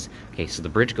problem is, okay, so the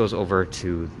bridge goes over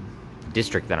to the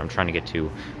district that I'm trying to get to,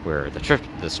 where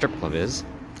the strip club is,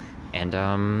 and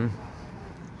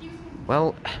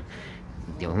well,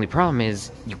 the only problem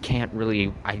is you can't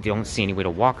really. I don't see any way to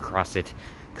walk across it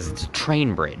because it's a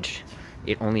train bridge.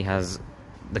 It only has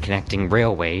the connecting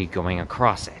railway going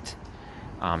across it,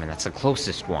 and that's the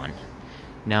closest one.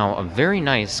 Now, a very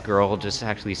nice girl just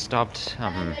actually stopped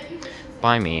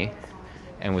by me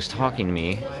and was talking to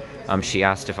me. She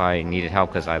asked if I needed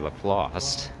help because I looked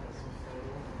lost.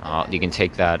 You can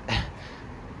take that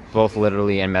both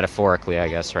literally and metaphorically, I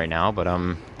guess, right now. But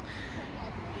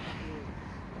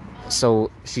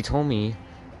so she told me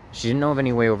she didn't know of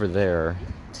any way over there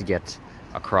to get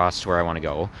across to where I want to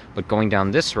go. But going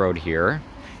down this road here,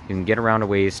 you can get around a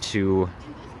ways to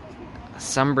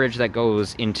some bridge that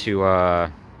goes into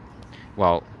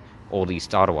well, Old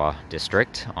East Ottawa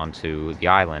district onto the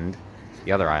island,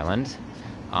 the other island.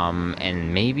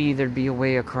 And maybe there'd be a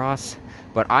way across,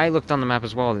 but I looked on the map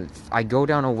as well. I go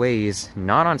down a ways,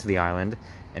 not onto the island,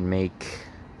 and make,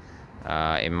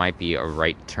 it might be a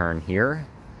right turn here,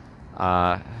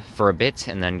 for a bit,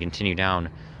 and then continue down.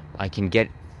 I can get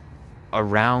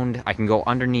around, I can go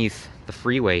underneath the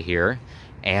freeway here,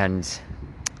 and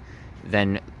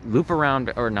then loop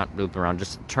around, or not loop around,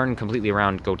 just turn completely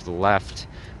around, go to the left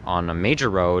on a major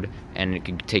road, and it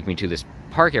could take me to this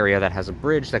park area that has a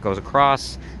bridge that goes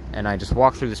across, and I just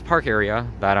walk through this park area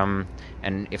that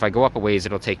and if I go up a ways,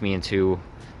 it'll take me into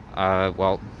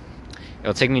well,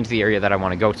 it'll take me into the area that I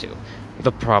want to go to.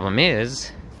 The problem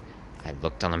is, I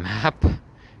looked on the map,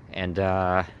 and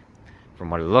from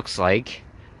what it looks like,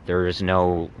 there is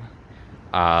no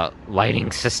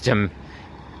lighting system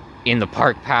in the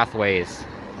park pathways,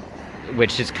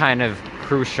 which is kind of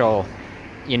crucial,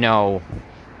 you know,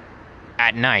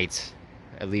 at night.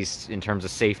 At least in terms of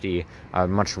safety, I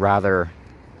would much rather,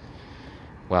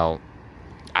 well,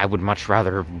 I would much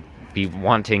rather be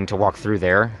wanting to walk through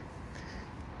there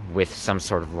with some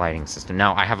sort of lighting system.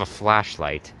 Now, I have a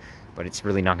flashlight, but it's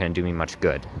really not going to do me much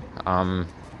good.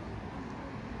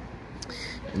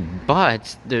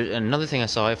 But there's another thing I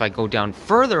saw, if I go down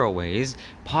further a ways,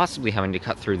 possibly having to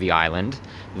cut through the island,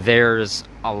 there's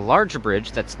a larger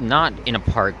bridge that's not in a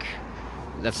park,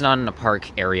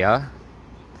 area,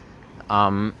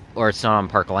 or it's not on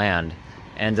park land,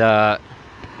 and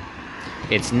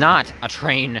it's not a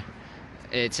train,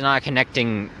 it's not a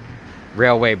connecting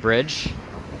railway bridge,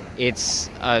 it's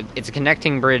a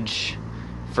connecting bridge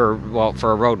for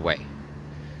a roadway,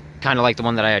 kind of like the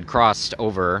one that I had crossed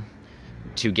over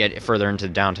to get further into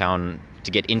downtown,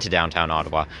 to get into downtown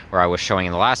Ottawa, where I was showing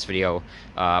in the last video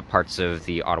parts of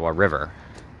the Ottawa River.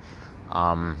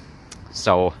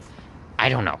 So I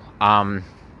don't know. I'm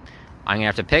gonna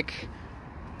have to pick.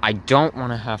 I don't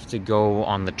want to have to go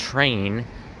on the train,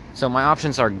 so my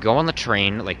options are go on the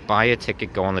train, like buy a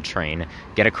ticket, go on the train,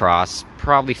 get across,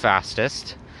 probably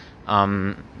fastest.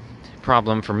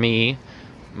 Problem for me,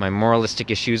 my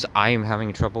moralistic issues, I am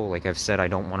having trouble, like I've said, I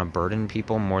don't want to burden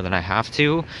people more than I have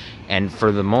to, and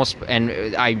for the most,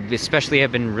 and I especially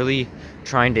have been really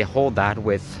trying to hold that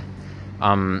with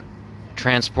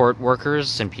transport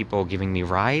workers and people giving me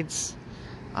rides,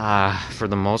 for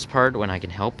the most part, when I can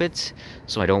help it.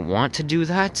 So I don't want to do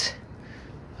that,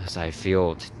 because I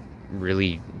feel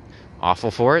really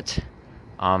awful for it.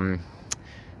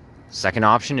 Second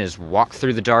option is walk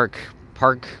through the dark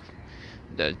park,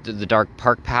 the dark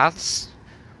park paths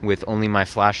with only my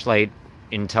flashlight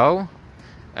in tow.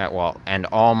 well, and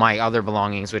all my other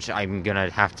belongings, which I'm gonna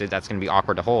have to, that's gonna be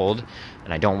awkward to hold,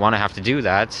 and I don't want to have to do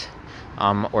that.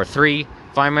 Or 3,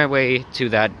 find my way to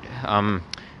that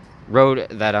road,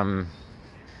 that a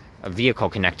vehicle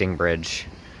connecting bridge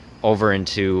over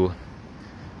into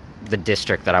the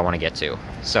district that I want to get to.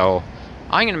 So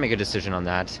I'm gonna make a decision on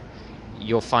that.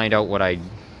 You'll find out what I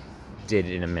did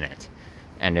in a minute,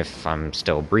 and if I'm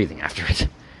still breathing after it.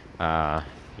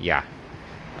 Yeah.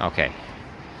 Okay.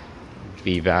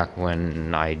 Be back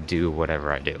when I do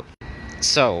whatever I do.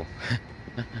 So,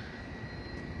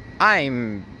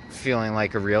 I'm feeling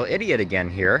like a real idiot again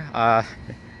here,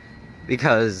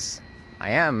 because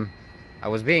I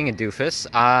was being a doofus.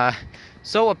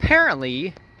 So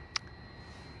apparently,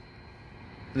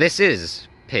 this is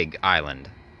Pig Island.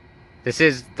 This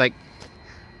is, like,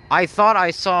 I thought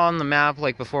I saw on the map,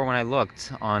 like, before when I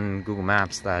looked on Google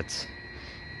Maps, that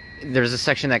there's a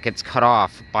section that gets cut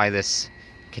off by this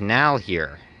canal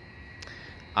here.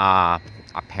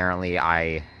 Apparently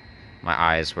my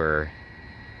eyes were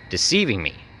deceiving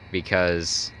me,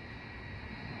 because,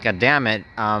 god damn it,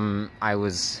 I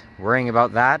was worrying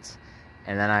about that,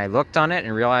 and then I looked on it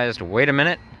and realized, wait a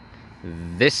minute,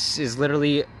 this is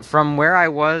literally from where I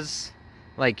was,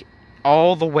 like,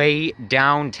 all the way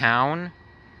downtown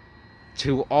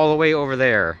to all the way over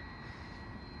there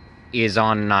is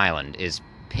on an island, is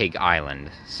Pig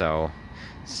Island. So,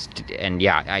 and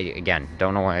yeah, I, again,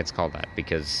 don't know why it's called that,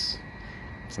 because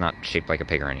it's not shaped like a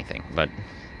pig or anything, but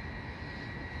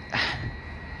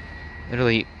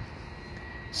literally,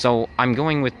 so I'm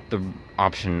going with the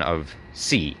option of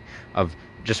C, of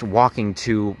just walking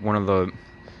to one of the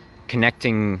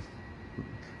connecting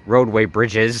roadway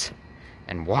bridges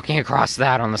and walking across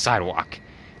that on the sidewalk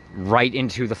right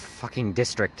into the fucking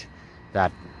district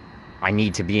that I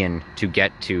need to be in to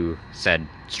get to said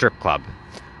strip club.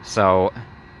 So,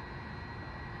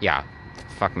 yeah,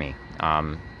 fuck me.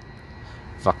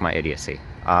 Fuck my idiocy.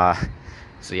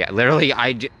 So yeah, literally,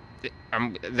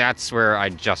 that's where I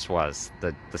just was,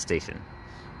 the station.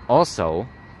 Also,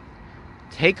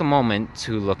 take a moment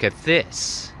to look at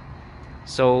this.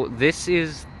 So this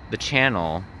is the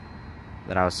channel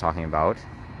that I was talking about,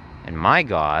 and my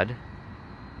god,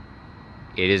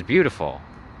 it is beautiful,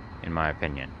 in my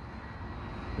opinion.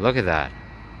 Look at that.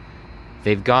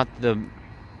 They've got the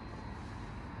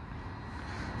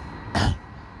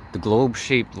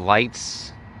globe-shaped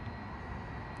lights,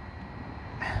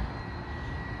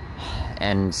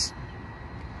 and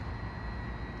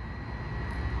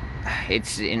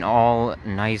it's in all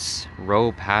nice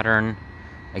row pattern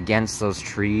against those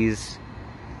trees.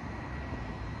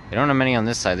 They don't have many on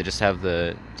this side, they just have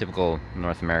the typical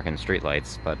North American street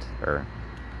lights, but, or,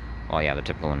 well, yeah, they're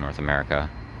typical in North America,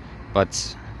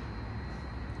 but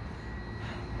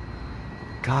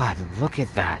god, look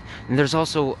at that. And there's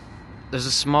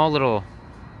a small little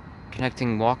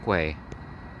connecting walkway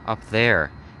up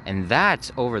there, and that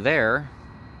over there,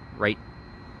 right,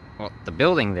 well, the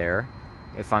building there,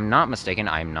 if I'm not mistaken,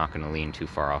 I'm not going to lean too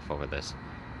far off over this.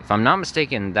 If I'm not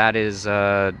mistaken, that is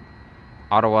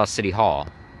Ottawa City Hall.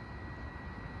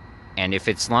 And if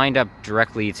it's lined up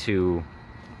directly to,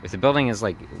 if the building is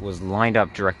like, was lined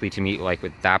up directly to meet, like,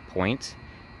 with that point,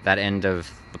 that end of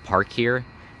the park here,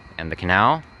 and the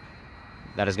canal,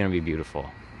 that is going to be beautiful.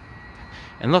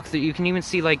 And look, you can even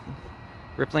see, like,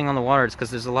 rippling on the water. It's because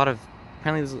there's a lot of,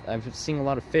 apparently I've seen a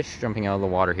lot of fish jumping out of the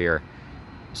water here.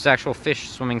 There's actual fish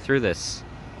swimming through this.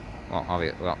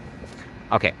 Well,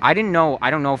 okay, I don't know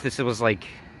if this was, like,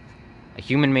 a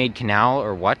human-made canal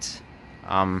or what.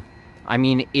 I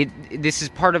mean, this is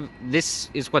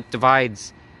what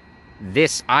divides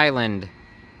this island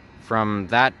from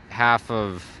that half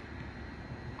of,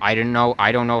 I don't know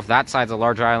if that side's a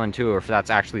larger island too, or if that's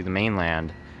actually the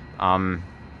mainland.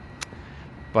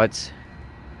 But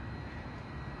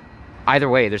either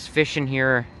way, there's fish in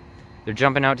here. They're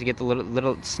jumping out to get the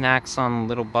little snacks on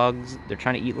little bugs. They're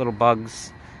trying to eat little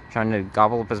bugs, trying to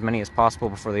gobble up as many as possible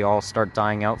before they all start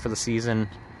dying out for the season.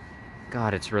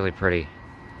 God, it's really pretty.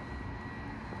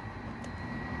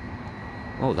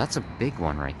 Oh, that's a big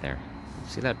one right there.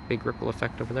 See that big ripple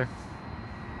effect over there?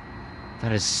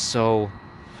 That is so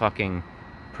fucking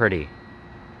pretty.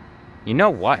 You know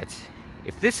what?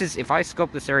 If I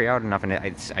scope this area out enough and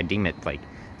I deem it, like,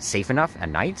 safe enough at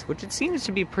night, which it seems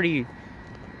to be pretty,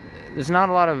 there's not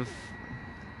a lot of,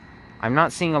 I'm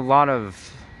not seeing a lot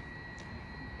of,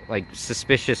 like,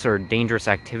 suspicious or dangerous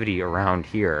activity around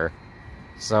here.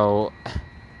 So,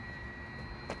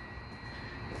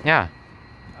 yeah.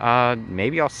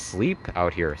 Maybe I'll sleep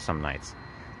out here some nights.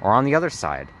 Or on the other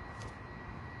side.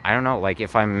 I don't know, like,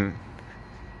 if I'm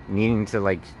needing to,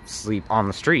 like, sleep on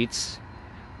the streets,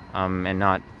 and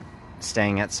not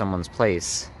staying at someone's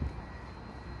place,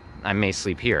 I may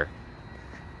sleep here.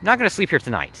 I'm not going to sleep here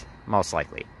tonight, most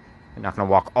likely. I'm not going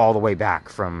to walk all the way back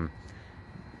from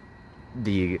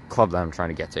the club that I'm trying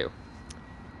to get to.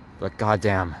 But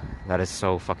goddamn, that is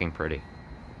so fucking pretty.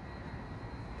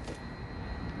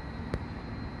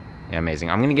 Yeah, amazing.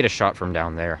 I'm gonna get a shot from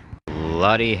down there.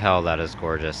 Bloody hell, that is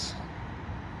gorgeous.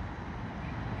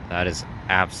 That is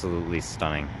absolutely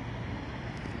stunning.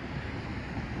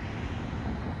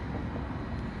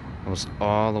 Almost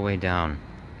all the way down.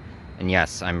 And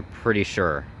yes, I'm pretty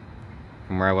sure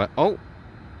from where I went. Oh!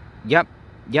 Yep,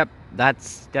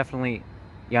 that's definitely...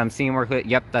 Yeah, I'm seeing more...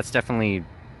 Yep, that's definitely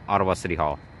Ottawa City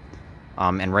Hall.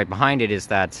 And right behind it is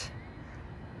that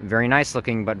very nice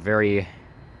looking, but very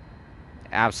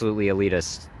absolutely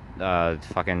elitist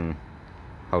fucking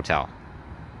hotel.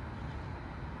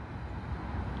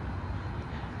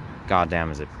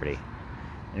 Goddamn, is it pretty.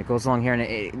 And it goes along here,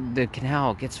 and the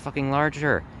canal gets fucking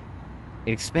larger.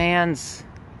 It expands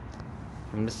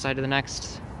from this side to the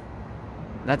next.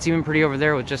 That's even pretty over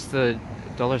there with just the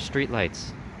duller street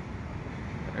lights.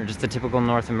 Or just the typical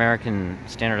North American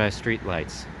standardized street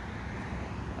lights.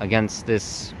 Against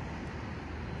this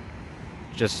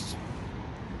just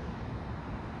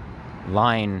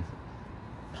line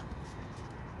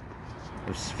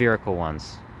of spherical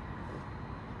ones.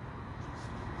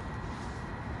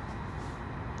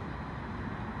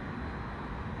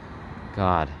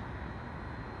 God.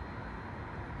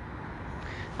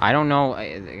 I don't know,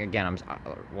 again,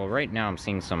 well, right now I'm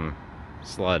seeing some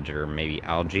sludge or maybe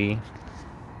algae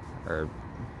or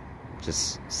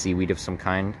just seaweed of some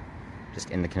kind just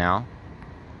in the canal.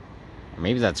 Or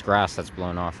maybe that's grass that's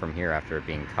blown off from here after it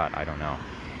being cut, I don't know.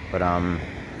 But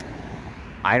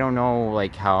I don't know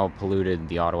like how polluted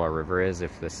the Ottawa River is,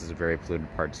 if this is a very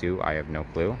polluted part too, I have no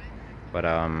clue. But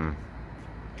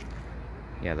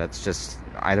yeah, that's just,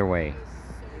 either way,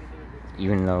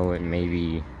 even though it may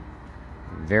be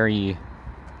very,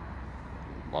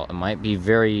 well, it might be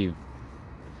very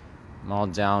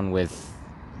mauled down with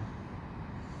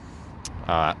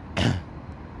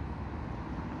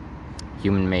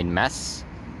human-made mess,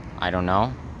 I don't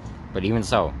know, but even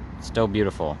so, still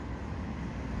beautiful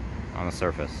on the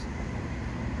surface.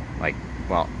 Like,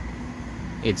 well,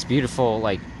 it's beautiful,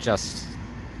 like, just,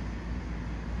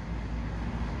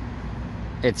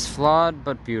 it's flawed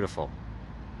but beautiful.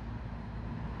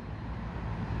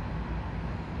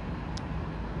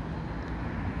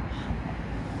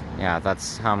 Yeah,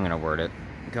 that's how I'm gonna word it.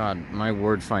 God, my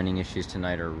word finding issues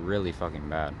tonight are really fucking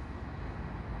bad.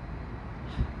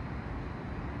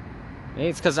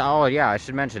 It's because, oh yeah, I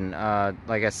should mention,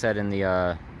 like I said in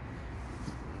the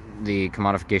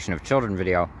commodification of children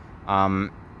video,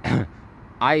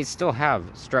 I still have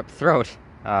strep throat.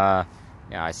 Yeah,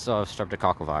 I still have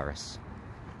streptococcal virus.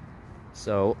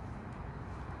 So,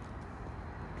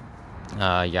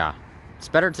 yeah, it's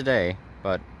better today,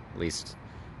 but at least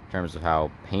in terms of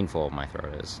how painful my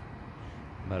throat is.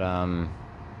 But,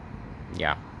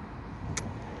 yeah.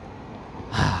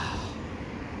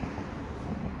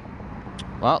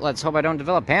 Well, let's hope I don't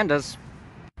develop pandas.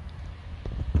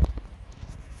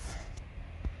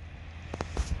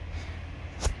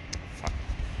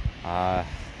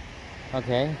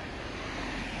 Okay.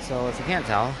 So, if you can't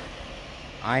tell,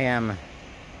 I am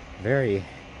very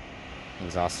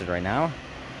exhausted right now.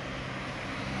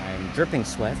 I'm dripping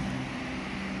sweat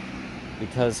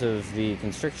because of the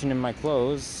constriction in my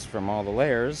clothes from all the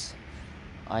layers.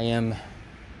 I am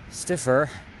stiffer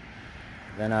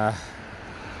than a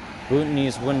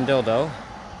Bhutanese wooden dildo,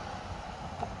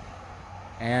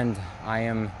 and I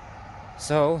am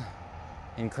so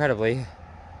incredibly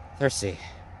thirsty,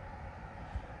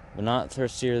 but not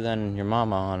thirstier than your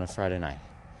mama on a Friday night.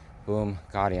 Boom,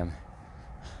 got him.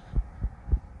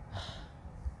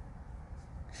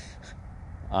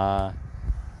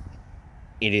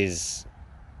 It is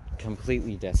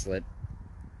completely desolate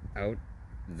out.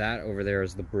 That over there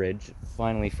is the bridge.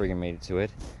 Finally friggin' made it to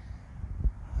it.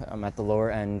 I'm at the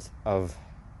lower end of,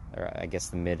 or I guess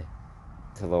the mid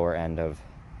to lower end of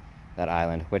that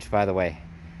island, which, by the way,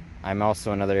 I'm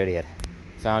also another idiot.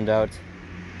 Found out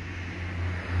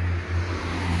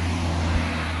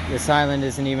this island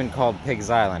isn't even called Pig's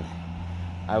Island.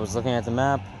 I was looking at the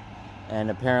map, and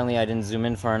apparently I didn't zoom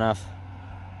in far enough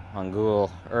on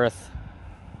Google Earth,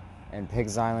 and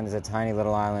Pig's Island is a tiny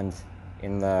little island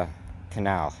in the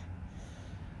canal.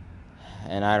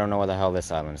 And I don't know what the hell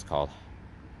this island is called.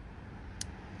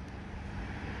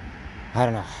 I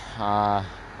don't know.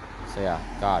 So yeah,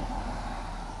 God.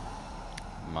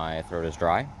 My throat is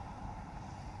dry.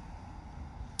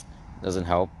 Doesn't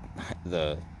help.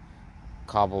 The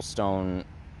cobblestone,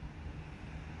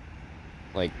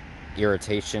 like,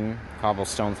 irritation,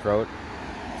 cobblestone throat,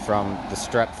 from the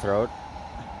strep throat.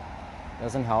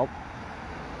 Doesn't help.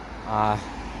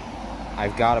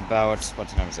 I've got about, what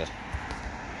time is it?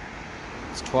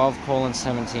 It's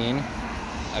 12:17.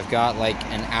 I've got like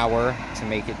an hour to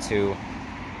make it to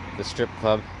the strip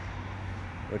club,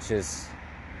 which is,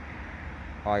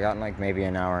 well, I got like maybe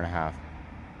an hour and a half.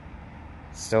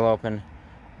 Still open.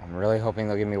 I'm really hoping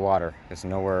they'll give me water, because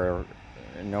nowhere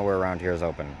around here is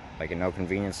open. Like, no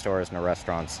convenience stores, no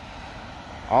restaurants.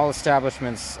 All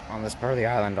establishments on this part of the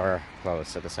island are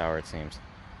closed at this hour, it seems.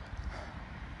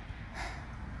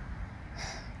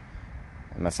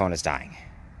 And my phone is dying.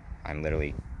 I'm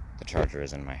literally, the charger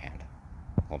is in my hand.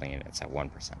 Holding it, it's at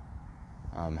 1%.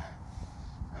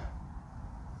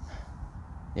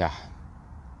 Yeah.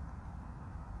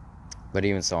 But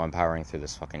even so, I'm powering through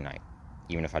this fucking night.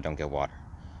 Even if I don't get water.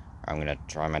 I'm gonna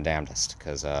try my damnedest,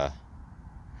 because, well,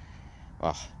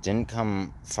 didn't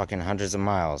come fucking hundreds of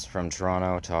miles from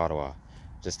Toronto to Ottawa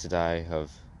just to die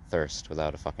of thirst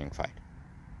without a fucking fight.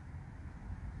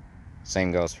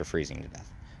 Same goes for freezing to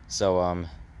death. So,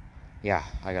 yeah,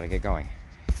 I gotta get going.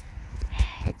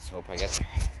 Let's hope I get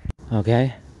there.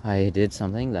 Okay, I did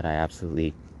something that I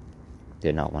absolutely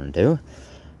did not want to do.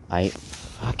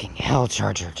 Fucking hell,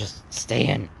 charger, just stay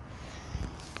in.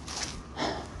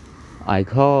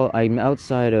 I'm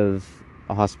outside of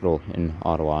a hospital in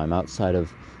Ottawa. I'm outside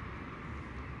of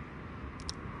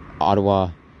Ottawa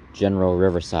General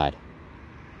Riverside.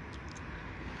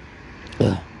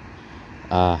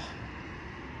 I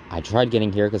tried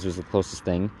getting here because it was the closest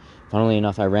thing. Funnily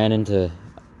enough, I ran into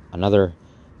a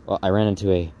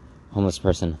homeless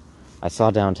person I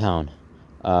saw downtown.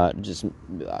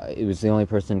 It was the only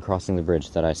person crossing the bridge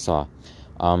that I saw.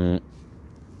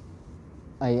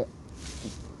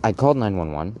 I called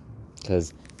 911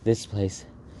 because this place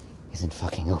isn't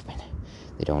fucking open.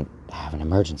 They don't have an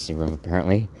emergency room,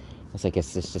 apparently. I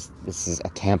guess this is a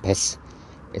campus.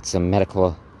 It's a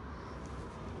medical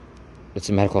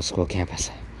school campus.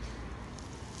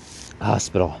 A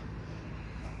hospital.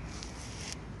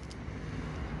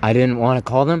 I didn't want to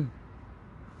call them.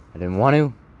 I didn't want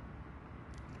to.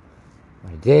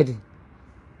 But I did.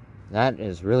 That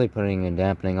is really putting a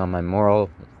dampening on my moral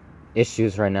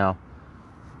issues right now.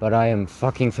 But I am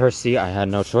fucking thirsty. I had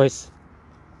no choice.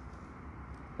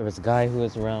 There was a guy who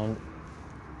was around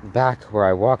back where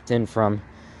I walked in from.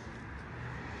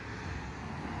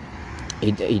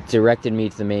 He directed me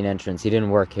to the main entrance. He didn't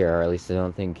work here, or at least I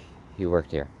don't think he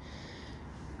worked here.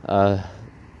 The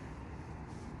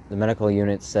medical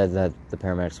unit said that the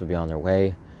paramedics would be on their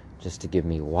way just to give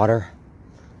me water.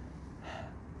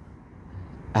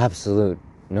 Absolute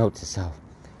note to self.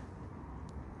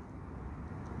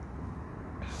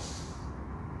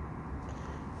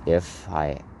 If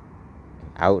I am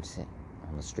out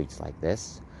on the streets like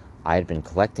this, I had been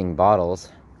collecting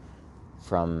bottles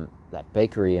from that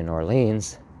bakery in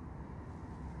Orleans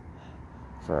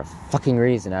for a fucking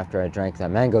reason after I drank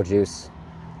that mango juice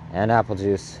and apple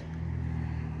juice.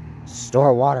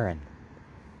 Store water in.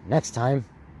 Next time,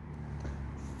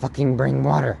 fucking bring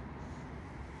water.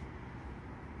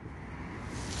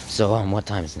 So, what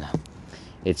time is it now?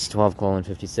 It's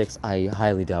 12:56. I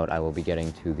highly doubt I will be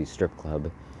getting to the strip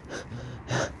club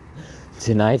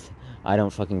tonight. I don't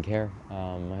fucking care.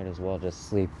 Might as well just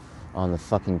sleep on the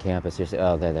fucking campus.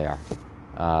 Oh, there they are.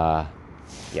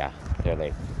 Yeah, there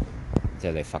they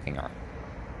fucking are.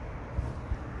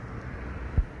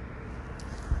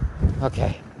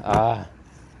 Okay,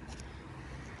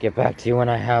 get back to you when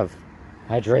I have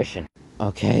hydration.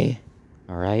 Okay,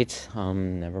 alright,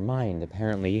 never mind.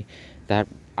 Apparently, that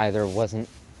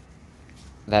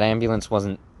ambulance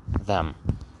wasn't them.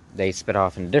 They sped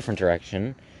off in a different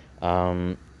direction.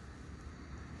 I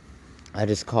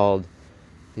just called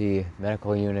the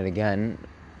medical unit again,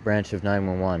 branch of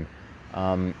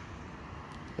 911.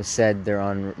 It said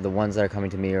the ones that are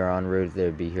coming to me are en route.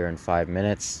 They'll be here in 5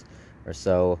 minutes or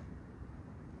so.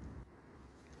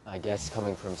 I guess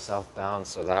coming from southbound,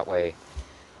 so that way.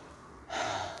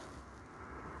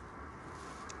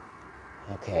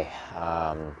 Okay,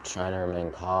 trying to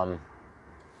remain calm.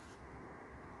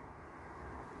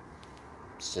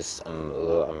 It's just, I'm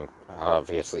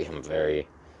very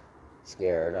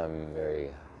scared. I'm very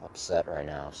upset right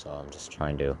now, so I'm just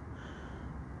trying to.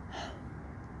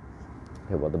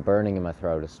 Okay, well, the burning in my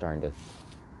throat is starting to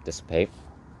dissipate,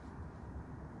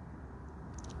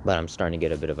 but I'm starting to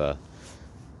get a bit of a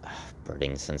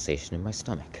burning sensation in my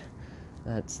stomach.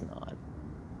 That's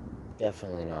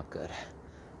definitely not good.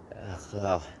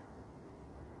 Well,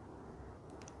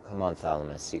 come on,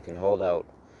 thalamus, you can hold out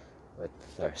with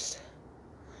thirst.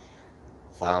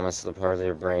 Thalamus is the part of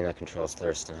your brain that controls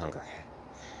thirst and hunger.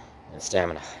 and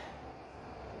stamina.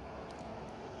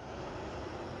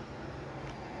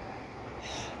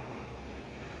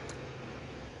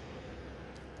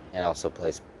 And also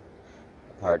plays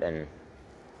a part in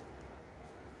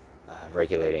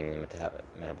regulating the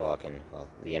metabolic and, well,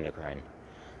 the endocrine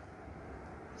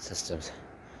systems.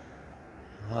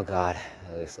 Oh god,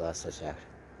 at least the last such act.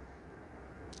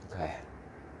 Okay.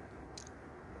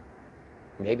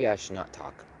 Maybe I should not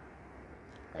talk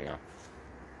right now.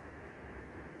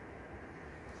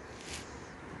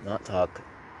 Not talk.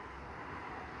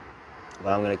 But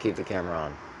I'm gonna keep the camera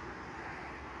on.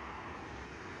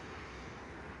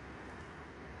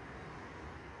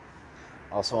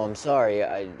 Also, I'm sorry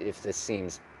if this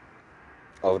seems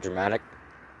overdramatic.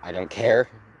 I don't care.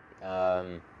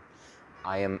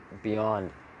 I am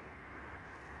beyond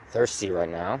thirsty right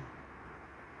now.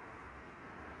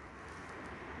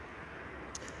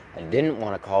 I didn't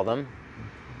want to call them,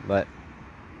 but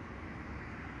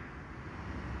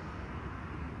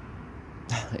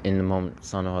in the moment,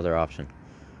 saw no other option.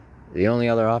 The only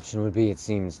other option would be, it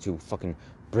seems, to fucking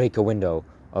break a window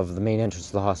of the main entrance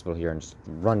to the hospital here and just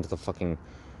run to the fucking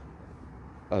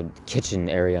kitchen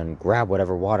area and grab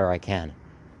whatever water I can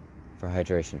for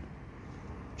hydration,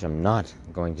 which I'm not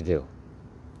going to do.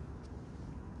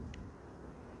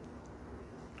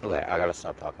 Okay, I gotta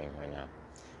stop talking right now.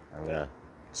 I'm gonna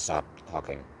stop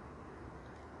talking.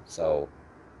 So,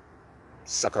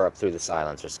 sucker up through the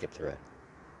silence or skip through it.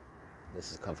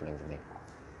 This is comforting for me.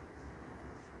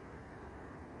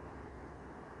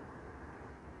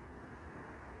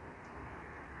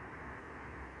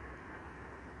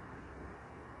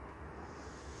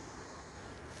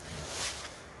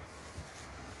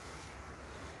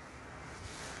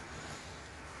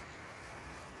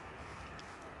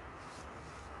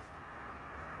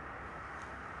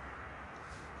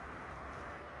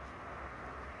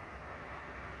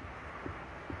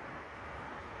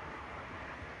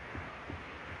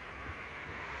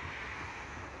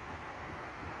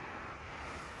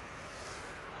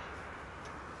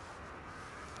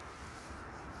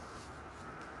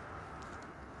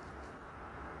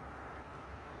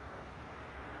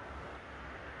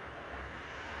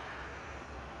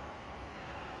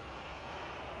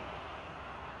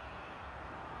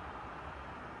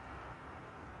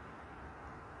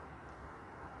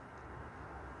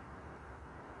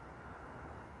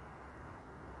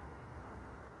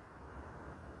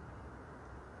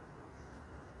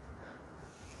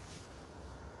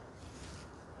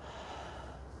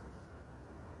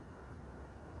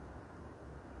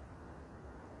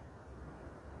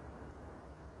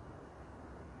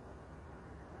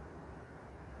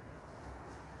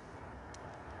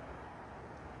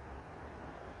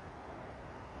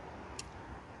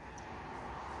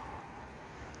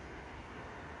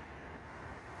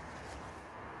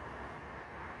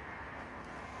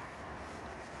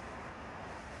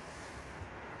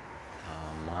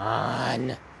 Come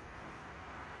on.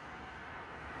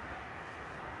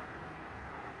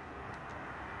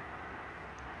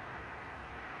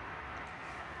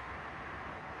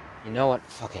 You know what?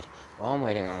 Fuck it. While I'm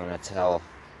waiting, I'm gonna tell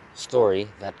a story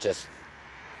that just...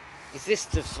 Is this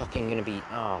just fucking gonna be...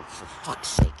 Oh, for fuck's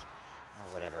sake.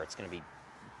 Oh, whatever. It's gonna be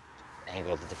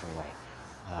angled a different way.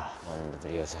 When the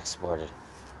video's exported.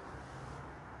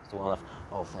 It's the one left.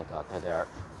 Oh, thank God. There they are.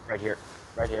 Right here.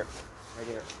 Right here. Right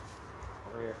here.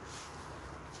 Over here.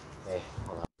 Okay,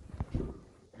 hold on.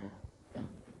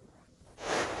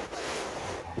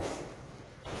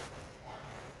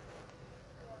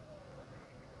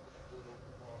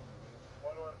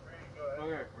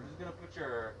 Okay, we're just gonna put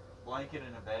your blanket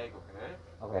in a bag, okay?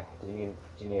 Okay, do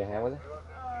you need a hand with it?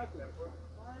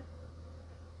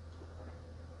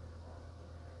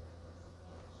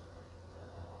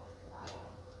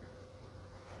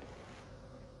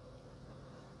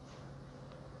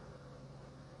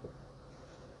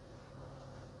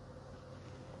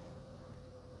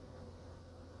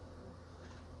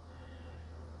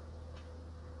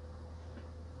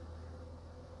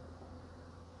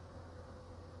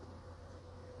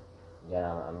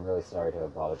 Yeah, I'm really sorry to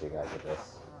have bothered you guys with this.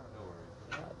 No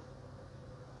worries.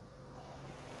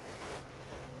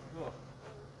 Cool.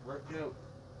 Worked out.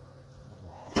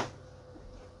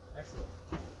 Excellent.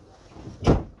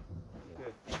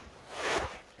 Good.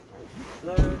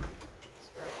 Hello. No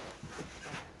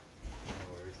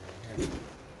worries.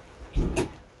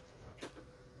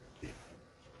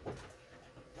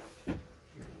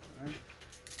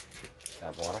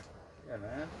 Have water? Yeah,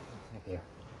 man. Thank you.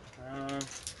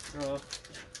 Bro,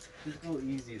 just go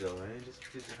easy though, eh? Just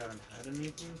because you haven't had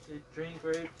anything to drink,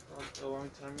 right? For a long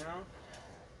time now.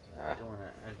 I don't want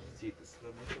to agitate the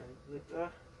stomach or anything like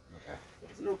that. Okay.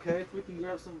 Is it okay if we can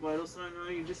grab some vital sign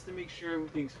on you just to make sure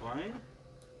everything's fine?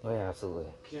 Oh yeah, absolutely.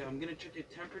 Okay, I'm gonna check your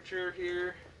temperature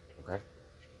here. Okay.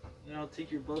 And I'll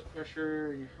take your blood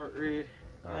pressure and your heart rate.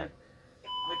 All right.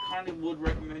 I kind of would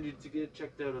recommend you to get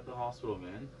checked out at the hospital,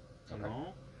 man. You Okay.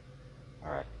 know?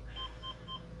 All right.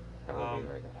 That would be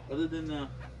very good. Other than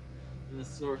the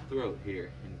sore throat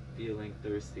here and feeling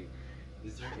thirsty,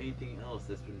 is there anything else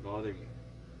that's been bothering you?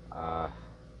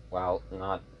 Well,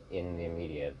 not in the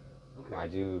immediate. Okay. I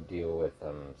do deal with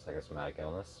psychosomatic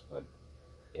illness, but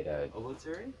it what,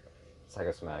 sorry?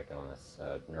 psychosomatic illness,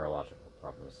 neurological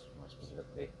problems more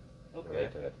specifically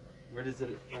related to it. Where does it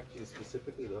affect you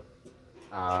specifically, though?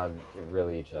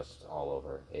 Really just all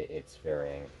over. It's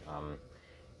varying.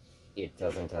 It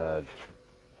doesn't.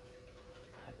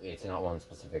 It's not one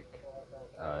specific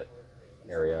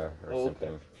area or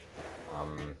symptom.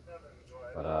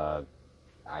 But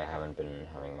I haven't been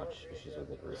having much issues with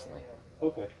it recently.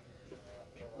 Okay.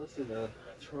 Listen,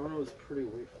 Toronto is pretty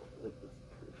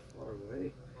far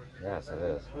away. Yes, it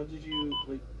is. How did you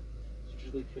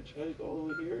hitchhike all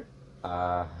the way here?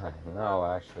 No,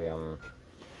 actually,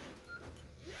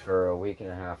 for a week and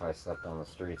a half, I slept on the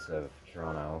streets of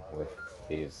Toronto with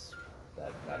this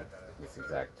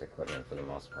exact equipment for the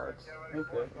most part.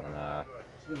 Okay. And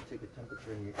just gonna take a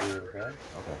temperature in your ear, okay?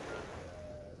 Okay.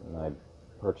 And I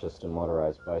purchased a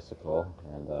motorized bicycle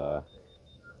and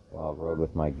rode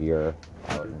with my gear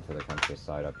out into the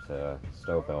countryside up to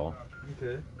Stouffville.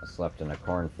 Okay. I slept in a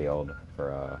cornfield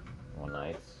for one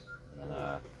night, and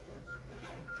then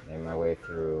made my way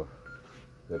through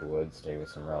Goodwood, stayed with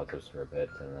some relatives for a bit,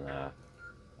 and then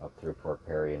up through Port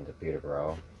Perry into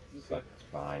Peterborough.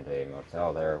 Slept behind a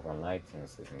motel there one night in a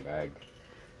sleeping bag.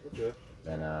 Okay.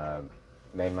 Then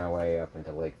made my way up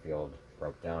into Lakefield,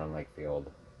 broke down in Lakefield.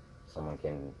 Someone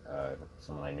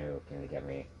I knew came to get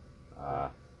me,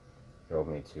 drove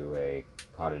me to a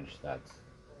cottage that,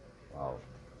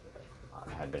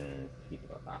 had been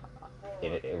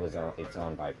it's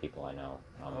owned by people I know.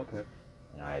 Okay.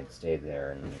 And I had stayed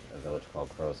there in a village called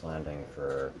Crow's Landing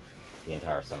for the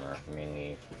entire summer,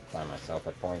 mainly by myself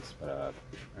at points, but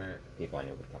people I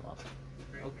knew would come up.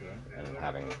 Okay. And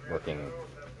working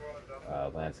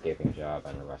landscaping job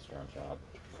and a restaurant job,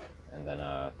 and then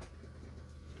I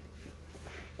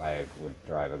would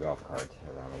drive a golf cart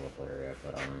around the local area.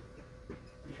 But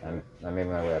I made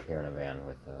my way up here in a van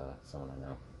with someone I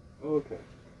know. Okay.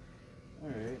 All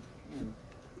right.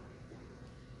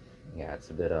 Yeah, it's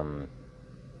a bit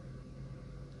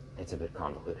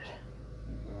convoluted.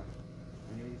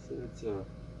 I mean, you said it's a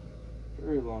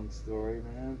very long story,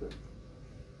 man, but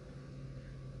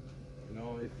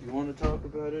if you want to talk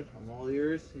about it, I'm all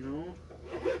ears,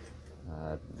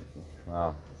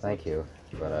 Well, thank you,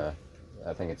 but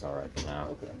I think it's all right for now.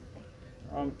 Okay.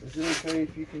 Is it okay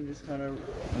if you can just kind of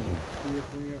clear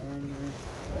from your arm there?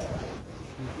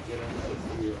 Need to get access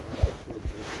to your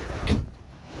arm.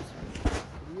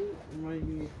 Can you remind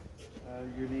me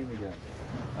your name again?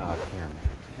 Cam.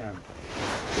 Cam.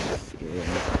 Yeah.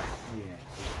 Yeah.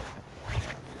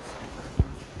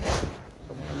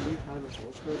 Do you have a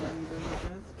health card on you by any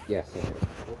chance? Yes, I do.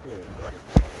 Okay.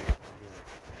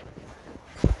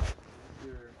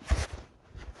 You're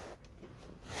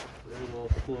very well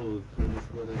clothed for this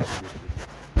weather condition.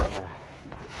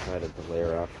 Decided to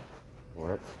layer up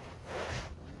for it.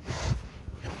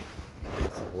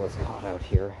 It was hot out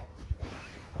here.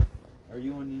 Are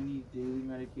you on any daily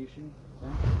medication?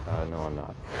 No, I'm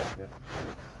not. Okay.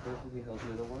 Perfectly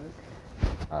healthy otherwise?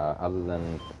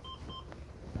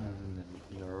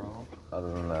 Other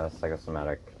than the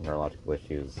psychosomatic neurological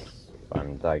issues,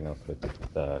 I'm diagnosed with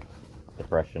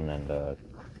depression and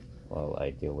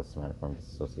I deal with some form of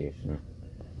dissociation.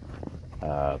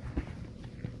 But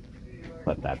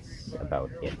that's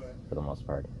about it for the most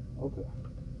part. Okay.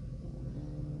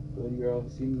 But you're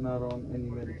obviously not on any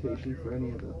medication for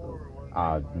any of that, though?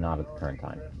 Not at the current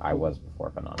time. I was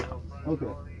before, but not now.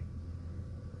 Okay.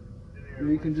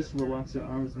 You can just relax your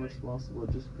arm as much as possible.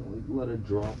 Just let it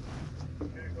drop.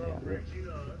 Yeah. Right.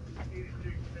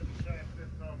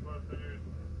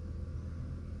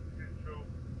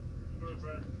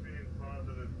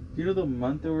 Do you know the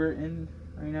month that we're in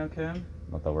right now, Cam?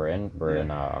 What that we're in? We're in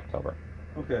October.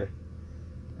 Okay.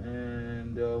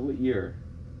 And what year?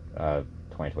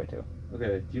 2022.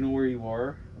 Okay. Do you know where you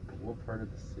are? What part of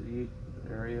the city,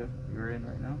 area you're in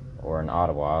right now? We're in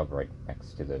Ottawa, right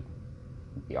next to the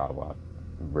Ottawa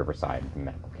Riverside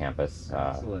Medical Campus.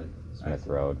 Excellent. Smith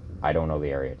Road. I don't know the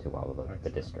area too well, the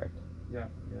district. Yeah.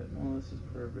 No, this is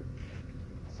perfect.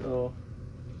 So,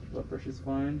 blood pressure's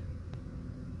fine.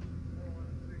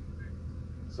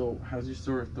 So, how's your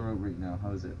sore throat right now?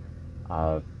 How is it?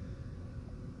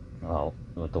 Well,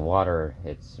 with the water,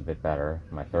 it's a bit better.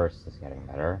 My thirst is getting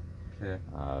better. Okay.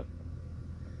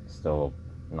 Still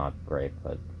not great,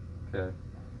 but... Okay.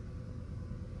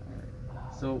 Alright.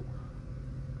 So,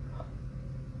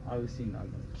 obviously not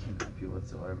going to kidnap you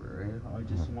whatsoever, right? I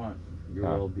just want your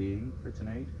well-being for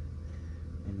tonight.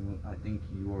 And I think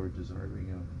you are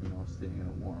deserving of, staying in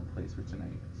a warm place for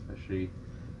tonight, especially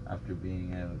after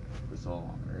being out for so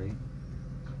long, right?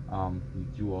 You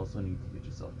do also need to get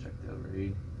yourself checked out,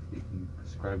 right? They can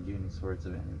prescribe you any sorts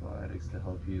of antibiotics to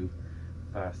help you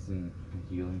fasten the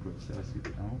healing process,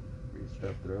 for your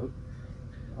strep throat.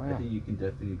 Oh, yeah. I think you can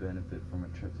definitely benefit from a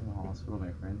trip to the hospital,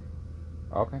 my friend.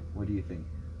 Okay. What do you think?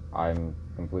 I'm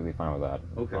completely fine with that,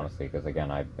 honestly, because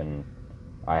again, I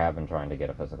have been trying to get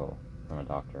a physical from a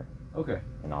doctor. Okay.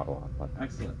 In Ottawa, but...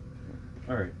 Excellent.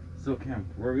 Alright, so Cam,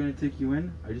 we're going to take you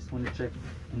in. I just want to check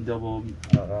and double,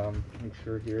 make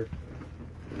sure here.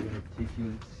 We're going to take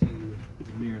you to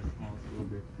the nearest hospital.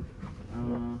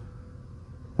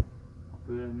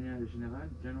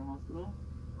 General Hospital?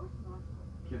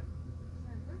 Okay.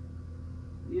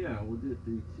 Yeah, we'll do it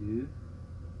 3-2.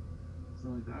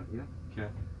 Something like that, yeah. Okay.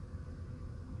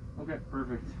 Okay,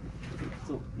 perfect.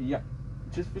 So, yeah,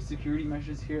 just for security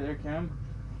measures here there, Cam,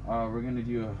 we're going to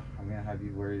I'm going to have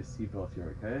you wear your seatbelt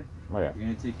here, okay? Oh, yeah. We're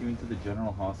going to take you into the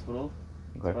general hospital.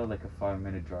 It's about like a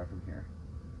 5-minute drive from here.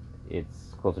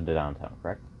 It's closer to downtown,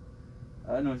 correct?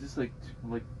 No, it's just like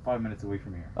 5 minutes away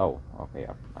from here. Oh, okay,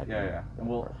 yeah. Yeah.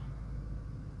 Well,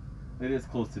 it is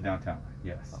close to downtown,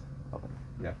 yes. Oh, okay.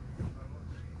 Yeah.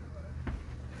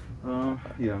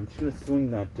 Yeah, I'm just going to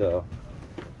swing that, oh,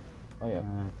 yeah.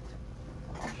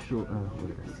 Short,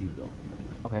 seatbelt.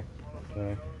 Okay.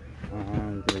 Okay.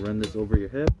 I'm gonna run this over your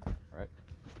hip. Alright.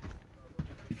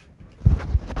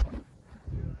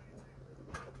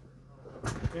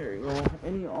 There you go.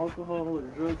 Any alcohol or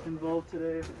drugs involved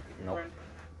today? Nope.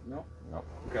 No? Nope.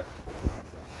 Okay.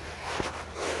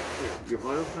 Your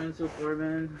vital signs so far,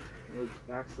 man, look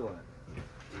excellent.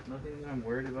 Nothing that I'm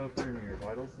worried about for your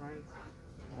vital signs.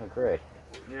 Oh, great.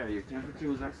 Yeah, your temperature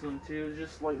was excellent too,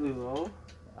 just slightly low.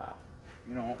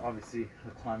 Obviously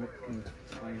the climate can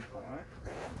explain why.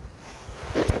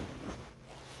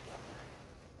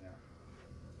 Yeah.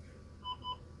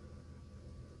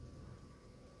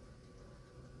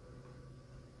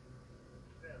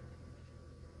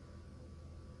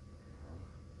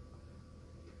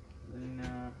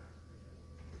 Then,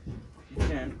 if you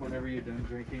can, whenever you're done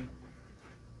drinking,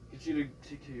 get you to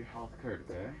take your health card,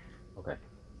 okay? Okay.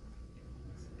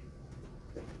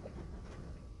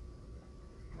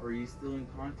 Are you still in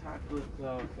contact with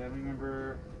a family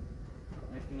member,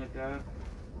 anything like that?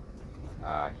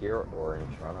 Here or in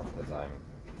Toronto, because I'm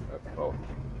both.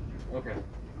 Okay.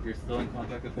 You're still in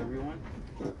contact with everyone?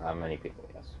 Many people,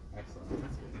 yes. Excellent.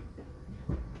 That's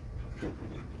good.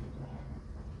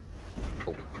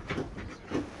 Oh.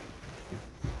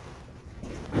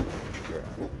 Sure.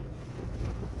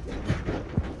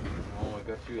 Oh, I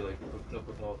got you hooked up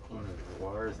with all kinds of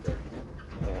wires there.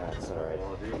 Yeah, that's alright.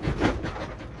 Well, dude.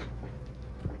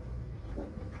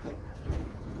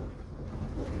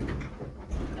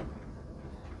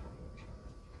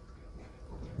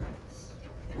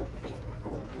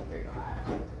 There you go.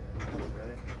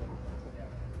 Okay.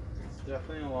 It's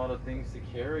definitely a lot of things to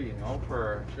carry,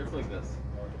 for a trip like this.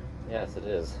 Yes, it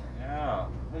is. Yeah. How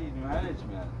do you manage,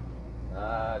 man?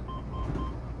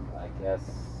 I guess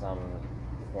some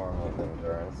form of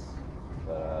endurance,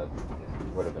 but it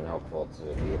would have been helpful to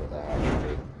be able to have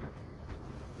really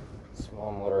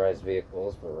small motorized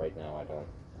vehicles, but right now I don't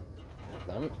have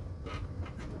them.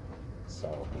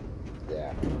 So,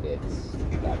 yeah,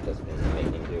 I've just been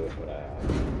making do with what I have.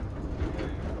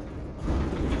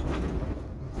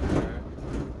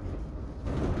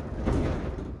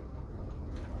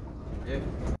 Yeah.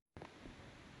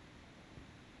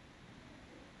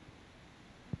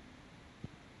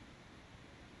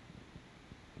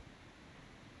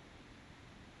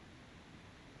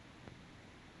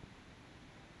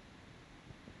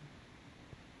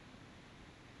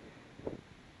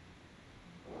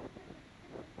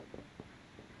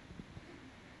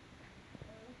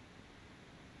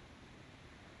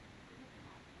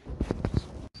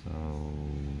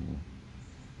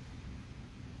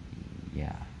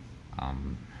 Yeah,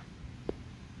 I'm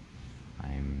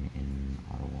in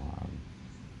Ottawa,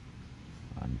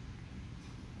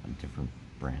 a different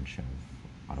branch of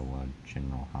Ottawa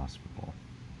General Hospital.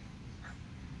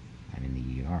 I'm in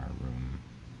the ER room.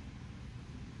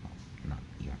 Well, not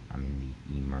ER, I'm in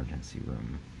the emergency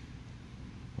room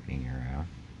waiting area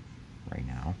right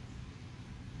now.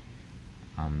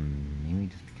 Mainly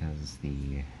just because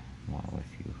if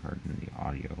you heard in the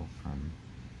audio from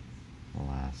the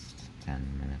last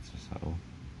 10 minutes or so.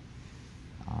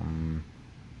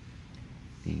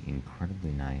 The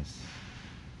incredibly nice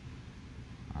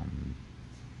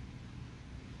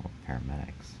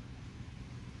paramedics.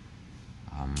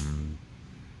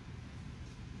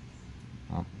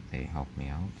 Well, they helped me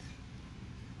out.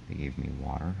 They gave me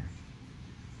water,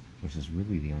 which is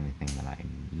really the only thing that I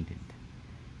needed.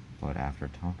 But after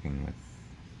talking with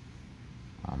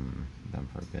them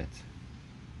for a bit,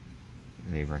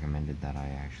 they recommended that I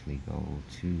actually go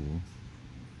to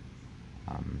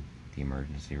the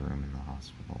emergency room in the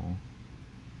hospital,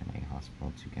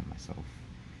 to get myself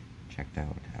checked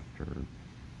out after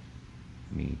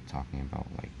me talking about,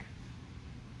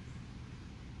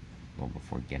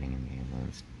 before getting in the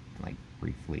ambulance,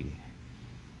 briefly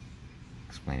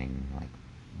explaining,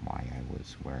 why I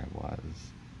was where I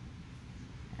was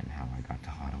and how I got to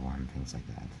Ottawa and things like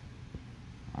that.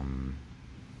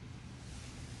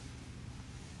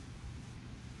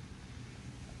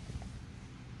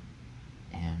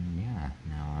 And yeah,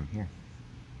 now I'm here.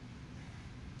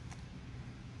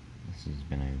 This has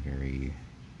been a very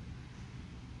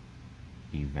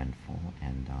eventful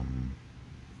and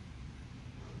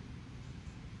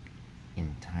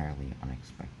entirely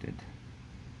unexpected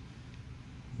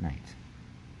night.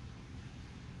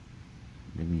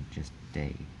 Really just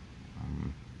day.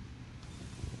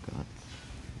 God.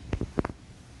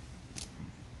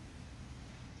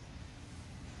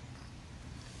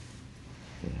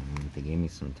 They gave me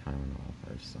some Tylenol.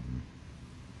 There's some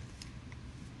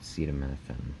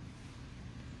acetaminophen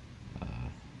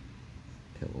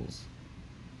pills,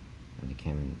 and they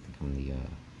come in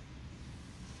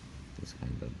this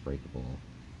kind of breakable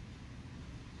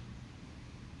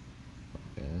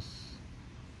focus.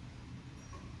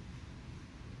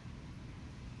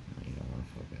 No, you don't want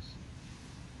to focus.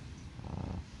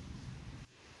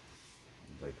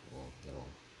 Breakable little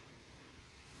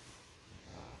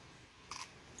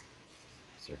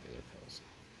circular pills.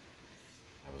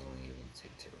 I was only able to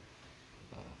take 2,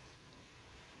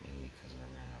 mainly because I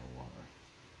ran out of water.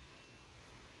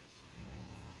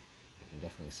 I can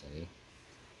definitely say,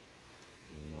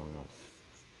 even though I'm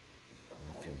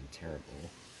not feeling terrible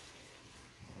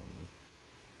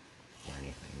or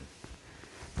anything,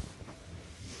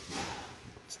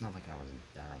 it's not like I was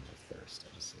dying of thirst.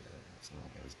 I just say that. It's not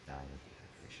like I was dying of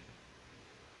dehydration.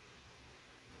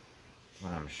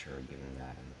 But I'm sure, given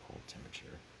that and the cold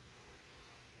temperature,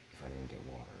 if I didn't get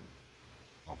water,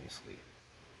 obviously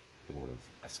it would have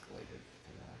escalated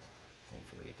to that.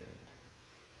 Thankfully it didn't.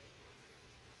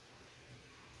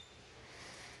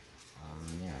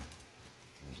 Yeah.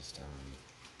 I'm just a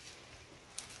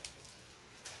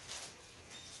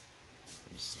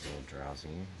little drowsy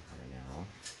right now.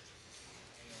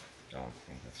 Don't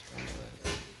think that's from the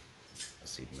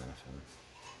acetaminophen.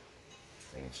 I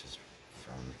think it's just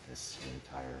from this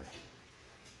entire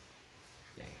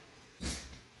day.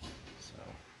 So,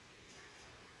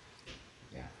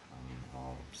 yeah,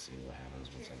 I'll see what happens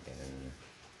once I get in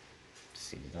to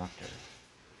see the doctor.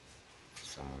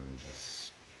 Someone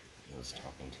just was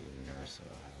talking to a nurse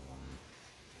about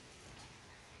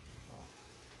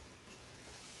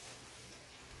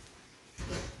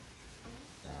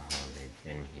how they've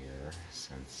been here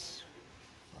since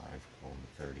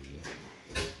 5:30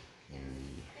 in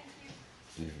the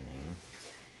evening.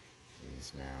 It is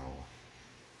now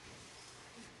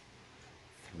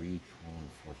 3:14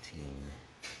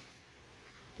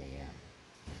 a.m.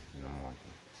 in the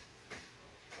morning.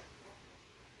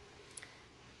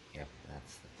 Yep,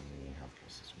 that's the Canadian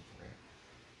healthcare system for it.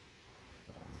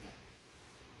 But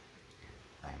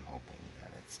I'm hoping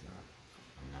that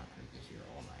I'm not going to be here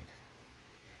all night.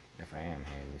 And if I am,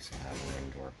 hey, at least I'll have an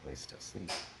indoor place to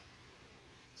sleep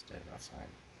instead of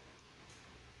outside.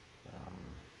 But,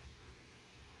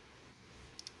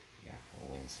 yeah,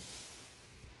 we'll wait and see.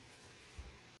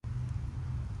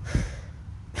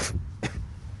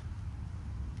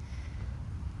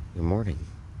 Good morning.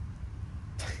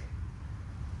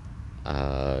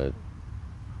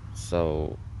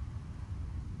 So,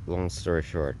 long story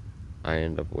short, I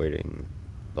end up waiting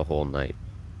the whole night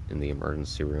in the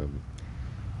emergency room,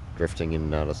 drifting in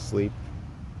and out of sleep.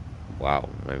 Wow,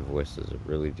 my voice is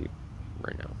really deep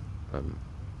right now.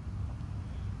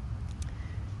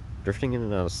 Drifting in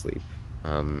and out of sleep.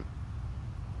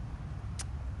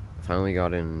 Finally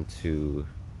got into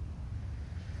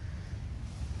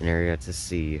an area to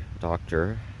see a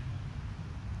doctor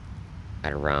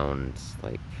at around,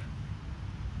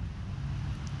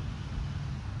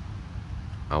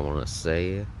 I want to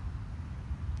say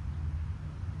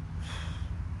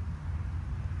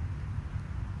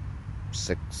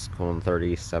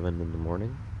 6:37 in the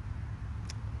morning.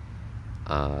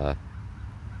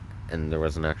 and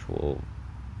there's an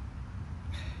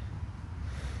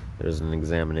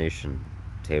examination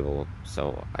table,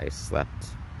 so I slept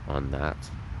on that.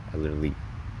 I literally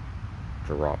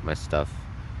dropped my stuff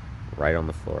right on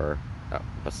the floor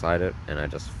beside it, and I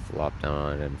just flopped down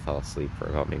on it and fell asleep for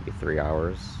about maybe 3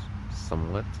 hours,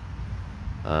 somewhat.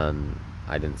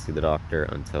 I didn't see the doctor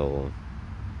until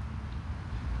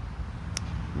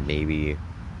maybe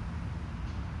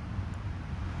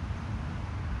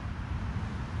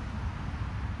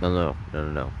no,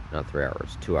 not 3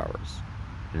 hours, 2 hours.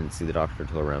 I didn't see the doctor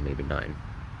till around maybe 9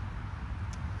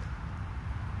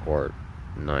 or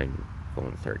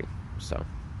 9:30. So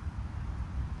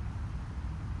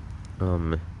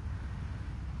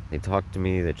they talked to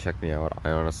me, they checked me out. I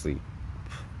honestly,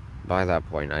 by that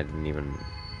point, I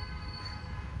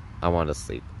wanted to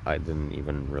sleep. I didn't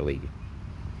even really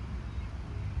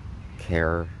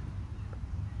care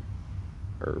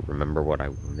or remember what I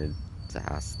wanted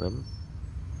to ask them.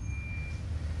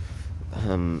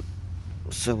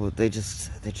 So they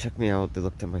checked me out, they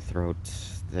looked at my throat,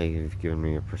 they've given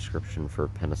me a prescription for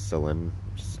penicillin,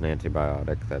 which is an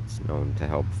antibiotic that's known to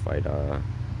help fight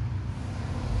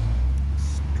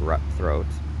strep throat.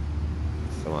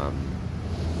 So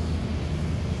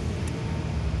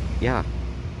yeah.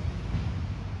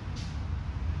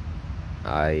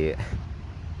 I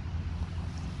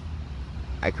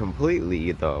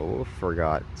completely, though,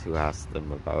 forgot to ask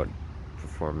them about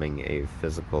performing a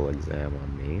physical exam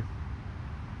on me.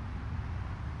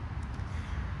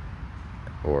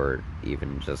 Or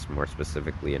even just more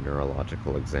specifically a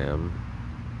neurological exam.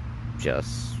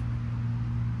 Just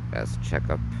as a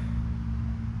checkup.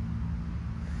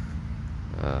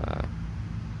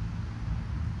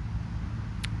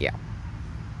 Yeah.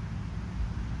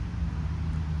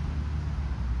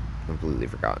 Completely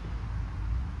forgotten.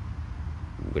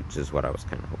 Which is what I was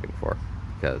kind of hoping for.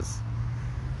 Because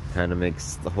it kind of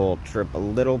makes the whole trip a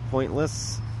little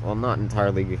pointless. Well, not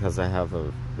entirely, because they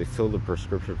filled a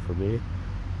prescription for me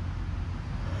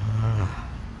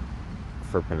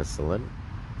for penicillin,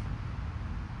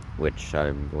 which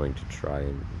I'm going to try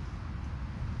and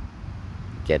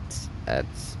get at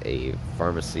a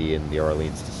pharmacy in the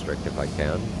Orleans district if I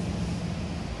can.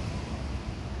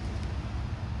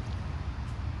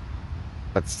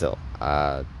 But still,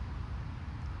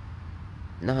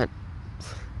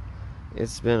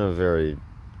 it's been a very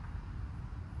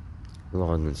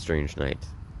long and strange night.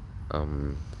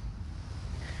 And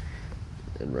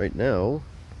right now,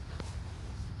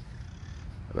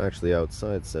 I'm actually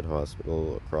outside said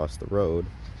hospital across the road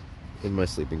in my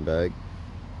sleeping bag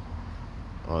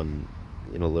in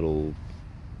a little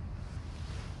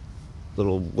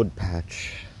wood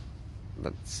patch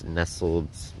that's nestled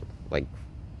like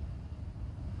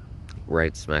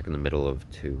right smack in the middle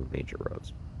of two major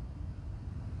roads.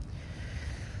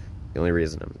 The only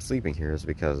reason I'm sleeping here is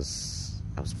because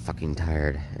I was fucking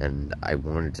tired, and I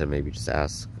wanted to maybe just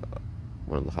ask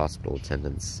one of the hospital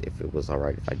attendants if it was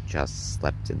alright if I just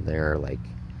slept in there, like,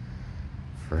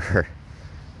 for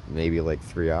maybe like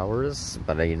 3 hours.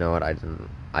 But you know what, I didn't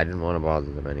want to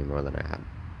bother them any more than I had.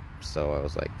 So I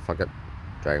was like, fuck it,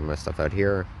 dragging my stuff out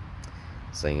here,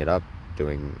 setting it up,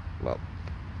 well,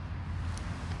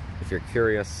 if you're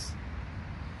curious,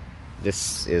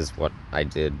 this is what I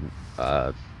did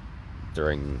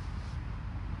during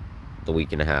the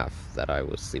week and a half that I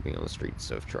was sleeping on the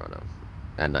streets of Toronto.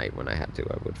 At night, when I had to,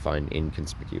 I would find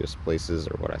inconspicuous places,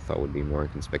 or what I thought would be more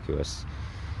inconspicuous,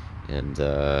 and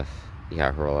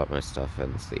roll out my stuff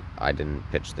and sleep. I didn't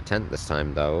pitch the tent this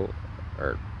time, though,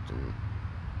 or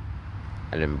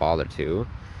I didn't bother to,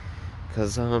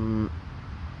 because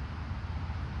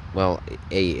well,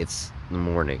 it's the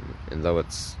morning, and though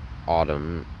it's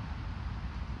autumn,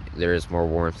 there is more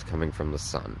warmth coming from the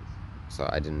sun, so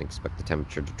I didn't expect the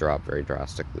temperature to drop very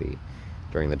drastically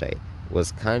during the day.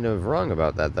 Was kind of wrong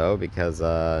about that, though, because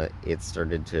it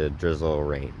started to drizzle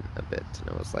rain a bit, and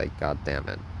I was like, god damn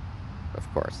it, of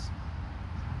course.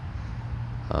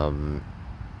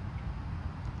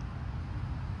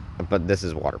 But this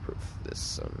is waterproof,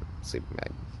 this sleeping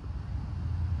bag.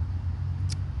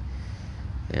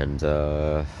 And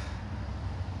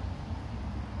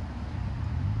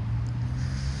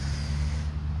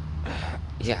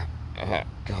yeah,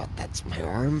 god, that's my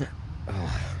arm.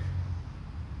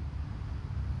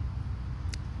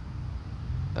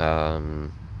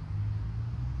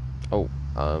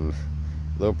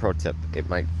 Little pro tip,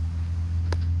 my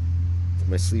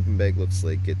sleeping bag looks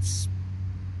like it's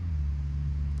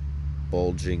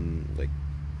bulging, like,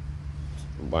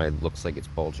 why it looks like it's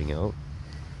bulging out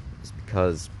is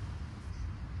because,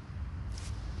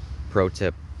 pro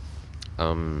tip,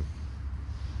 if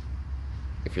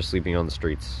you're sleeping on the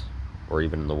streets or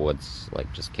even in the woods,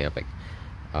 like just camping.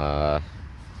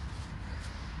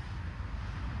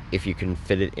 If you can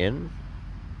fit it in,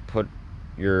 put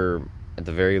your, at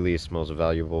the very least, most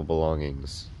valuable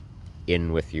belongings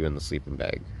in with you in the sleeping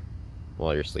bag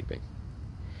while you're sleeping.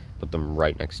 Put them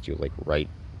right next to you, like right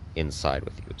inside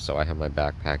with you. So I have my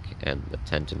backpack and the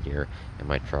tent in here and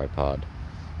my tripod.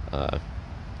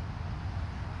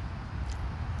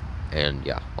 And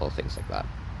yeah, all things like that.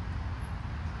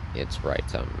 It's right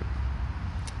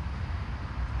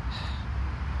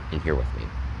in here with me.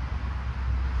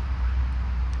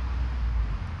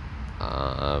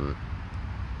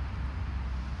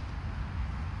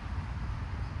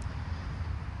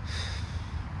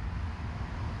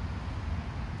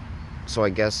 So I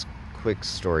guess quick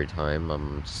story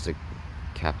time. Just to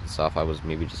cap this off, I was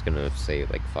maybe just gonna say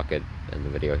like fuck it, end the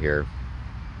video here.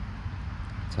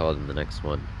 Tell it in the next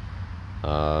one.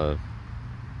 As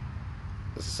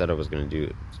I said, I was gonna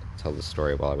tell the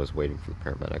story while I was waiting for the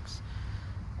paramedics.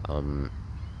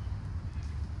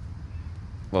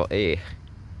 Well, the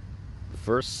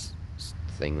first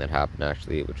thing that happened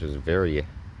actually, which was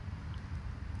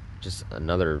just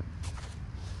another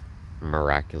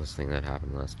miraculous thing that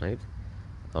happened last night.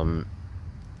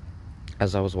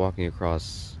 As I was walking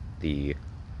across the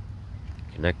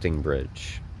connecting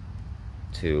bridge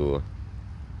to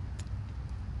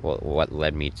what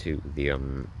led me to the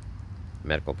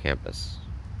medical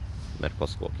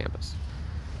school campus.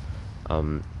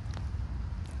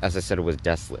 As I said, it was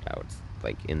desolate out.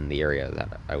 Like in the area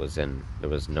that I was in, there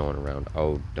was no one around.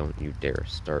 Oh, don't you dare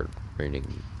start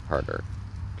raining harder.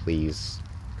 Please,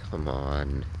 come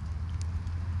on.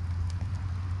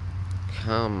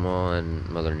 Come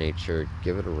on, Mother Nature,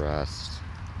 give it a rest.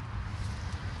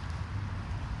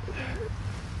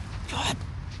 God.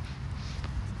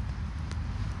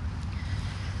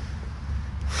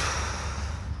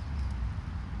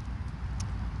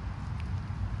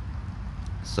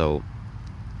 So,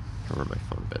 cover my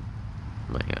phone a bit,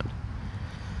 my hand.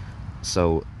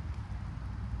 So,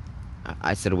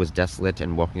 I said it was desolate,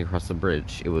 and walking across the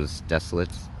bridge, it was desolate.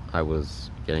 I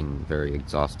was getting very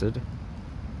exhausted.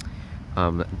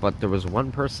 But there was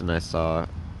one person I saw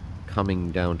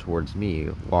coming down towards me,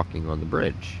 walking on the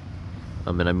bridge.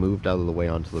 And I moved out of the way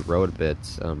onto the road a bit,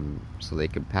 so they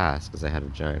could pass, because I had a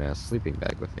giant-ass sleeping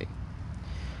bag with me.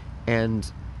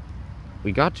 And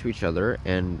we got to each other,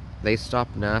 and they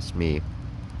stopped and asked me,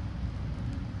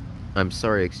 I'm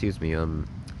sorry, excuse me, can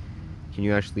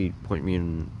you actually point me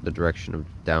in the direction of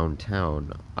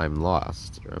downtown? I'm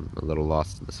lost, or I'm a little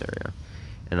lost in this area.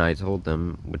 And I told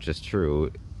them, which is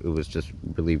true, it was just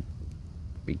really,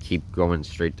 we keep going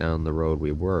straight down the road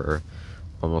we were,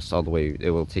 almost all the way, it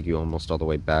will take you almost all the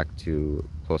way back to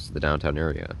close to the downtown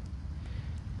area.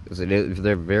 Because at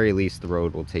the very least, the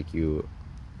road will take you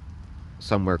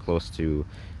somewhere close to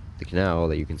the canal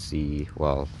that you can see,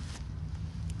 well,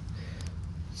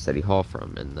 City Hall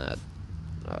from, and that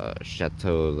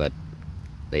Chateau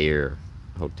Lair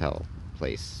hotel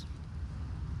place,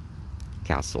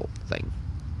 castle thing.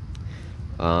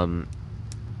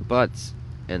 But,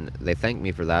 and they thanked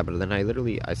me for that, but then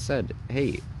I said,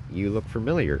 hey, you look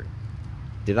familiar.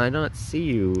 Did I not see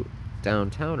you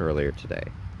downtown earlier today?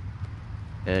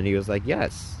 And he was like,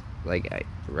 yes. Like, I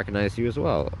recognize you as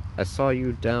well. I saw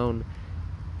you down,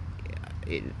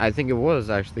 I think it was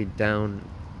actually down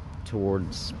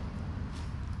towards,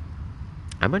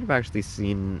 I might have actually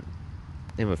seen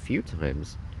him a few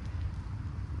times.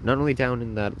 Not only down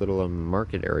in that little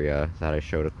market area that I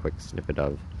showed a quick snippet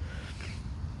of,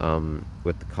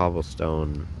 with the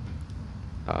cobblestone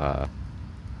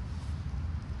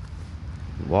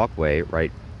walkway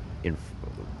right in,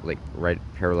 like right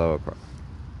parallel,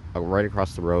 right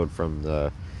across the road from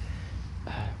the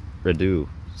Redu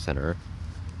Center.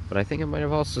 But I think I might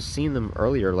have also seen them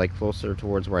earlier, like closer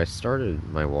towards where I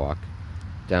started my walk,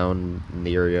 down in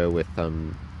the area with a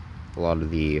lot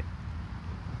of the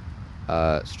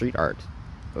street art,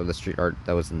 or the street art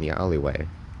that was in the alleyway.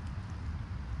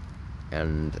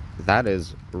 And that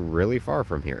is really far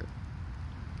from here.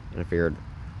 And I figured,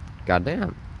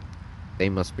 goddamn, they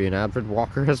must be an avid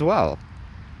walker as well.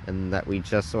 And that we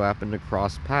just so happened to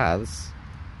cross paths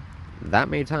that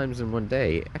many times in one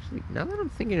day. Actually, now that I'm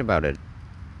thinking about it,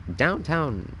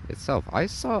 downtown itself, I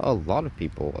saw a lot of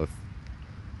people a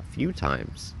few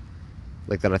times,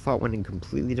 like that I thought went in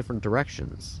completely different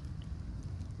directions.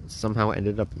 Somehow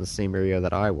ended up in the same area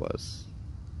that I was,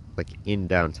 like in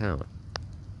downtown.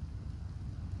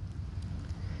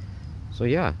 So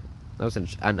yeah, that was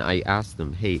interesting. And I asked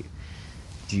them, hey,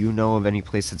 do you know of any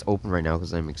place that's open right now?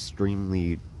 Because I'm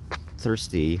extremely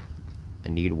thirsty. I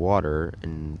need water.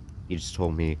 And he just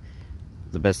told me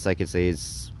the best I could say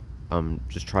is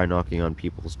just try knocking on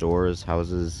people's doors,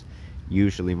 houses.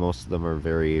 Usually most of them are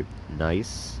very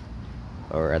nice,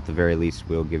 or at the very least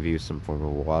will give you some form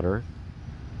of water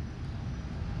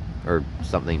or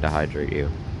something to hydrate you.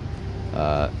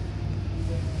 Uh,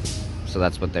 so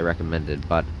that's what they recommended,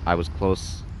 but I was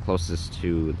closest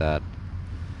to that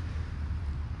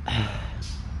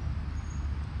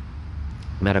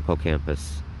medical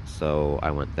campus, so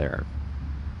I went there.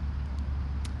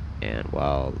 And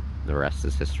while the rest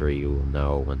is history, you will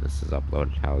know when this is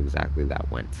uploaded how exactly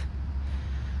that went.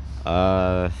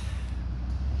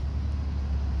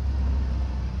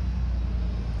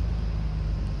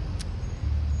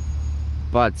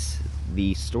 But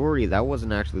the story, that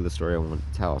wasn't actually the story I wanted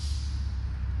to tell.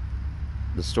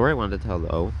 The story I wanted to tell,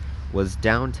 though, was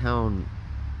downtown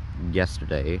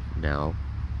yesterday now.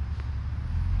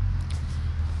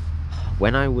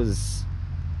 When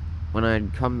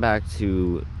I'd come back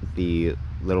to the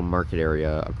little market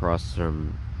area across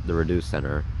from the Rideau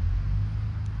Center,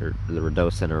 or the Rideau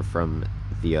Center from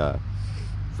the,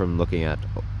 from looking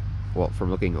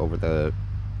over the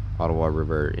Ottawa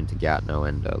River into Gatineau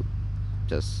and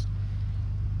just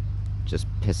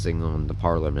pissing on the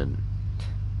Parliament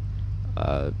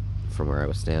from where I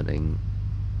was standing,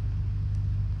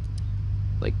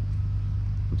 like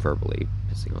verbally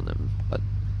pissing on them. But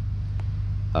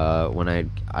when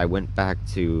I went back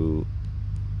to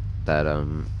that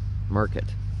market,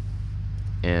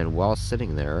 and while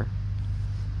sitting there,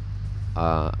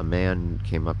 a man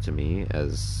came up to me,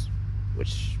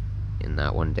 which in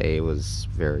that one day was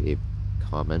a very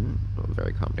common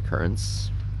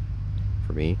occurrence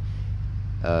for me.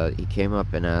 He came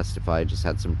up and asked if I just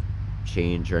had some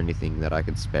change or anything that I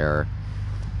could spare,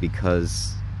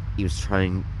 because he was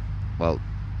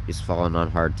he's fallen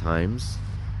on hard times.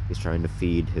 He's trying to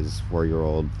feed his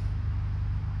 4-year-old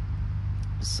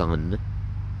son,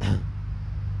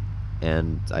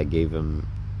 and I gave him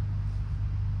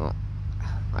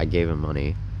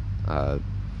money,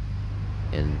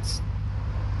 and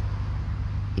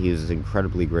he was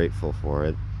incredibly grateful for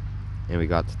it, and we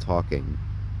got to talking,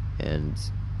 and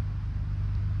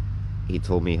he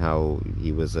told me how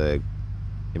he was a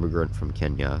immigrant from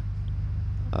Kenya,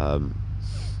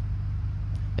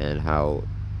 and how,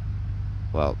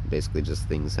 well, basically just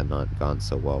things had not gone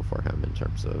so well for him in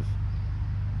terms of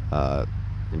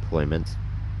employment,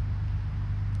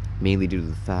 mainly due to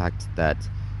the fact that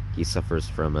he suffers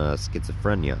from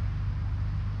schizophrenia,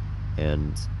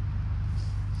 and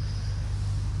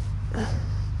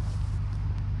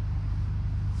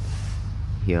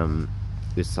he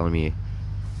was telling me,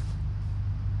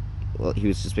 well, he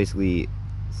was just basically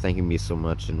thanking me so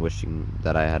much and wishing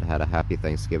that I had had a happy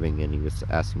Thanksgiving, and he was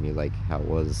asking me, like, how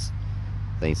was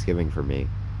Thanksgiving for me,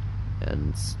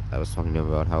 and I was talking to him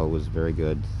about how it was very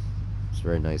good. It was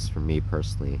very nice for me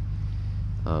personally,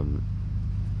 and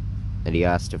he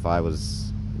asked if I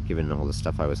was, given all the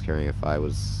stuff I was carrying, if I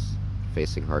was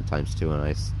facing hard times too, and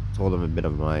I told him a bit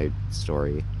of my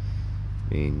story,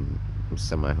 being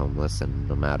semi-homeless and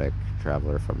nomadic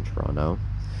traveler from Toronto,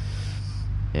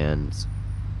 and,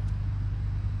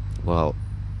 well,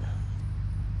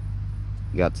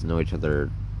 we got to know each other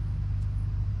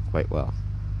quite well.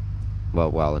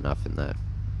 Well enough in that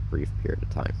brief period of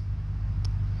time.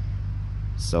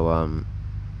 So, and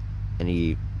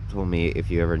he told me, if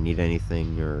you ever need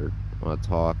anything or want to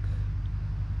talk,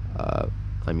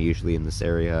 I'm usually in this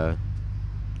area,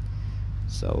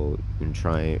 so you can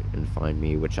try and find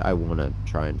me, which I want to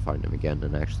try and find him again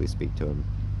and actually speak to him.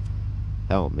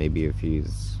 Hell, maybe if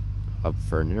he's up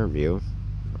for an interview,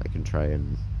 I can try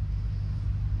and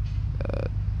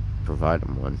provide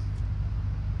him one,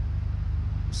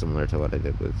 similar to what I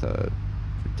did with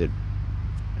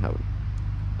how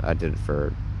I did it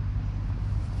for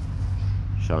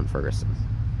Sean Ferguson.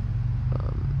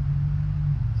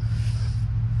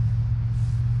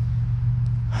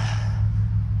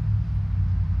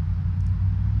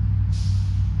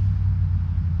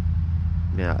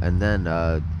 Yeah, and then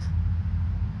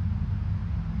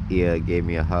he gave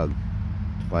me a hug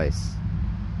twice,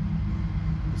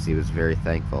 because he was very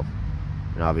thankful,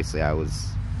 and obviously I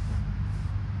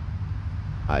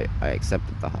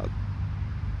accepted the hug.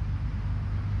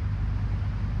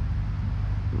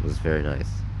 It was very nice.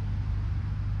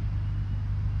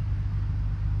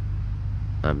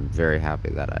 I'm very happy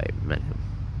that I met him.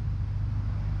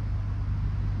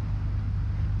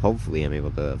 Hopefully I'm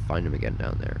able to find him again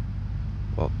down there.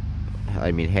 Well,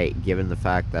 I mean, hey, given the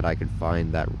fact that I could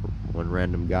find that one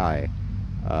random guy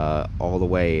all the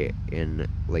way in,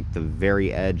 like, the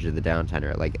very edge of the downtown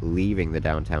area, like, leaving the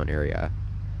downtown area,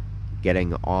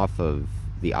 getting off of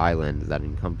the island that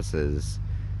encompasses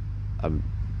a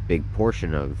big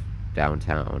portion of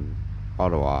downtown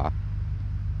Ottawa,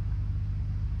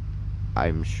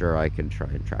 I'm sure I can try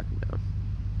and track him down.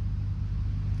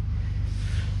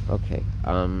 Okay,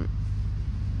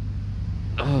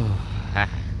 Ah.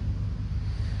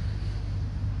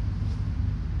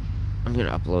 I'm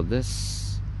gonna upload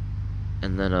this,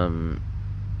 and then,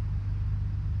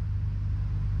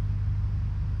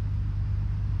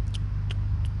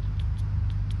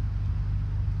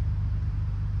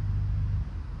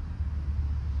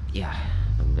 yeah,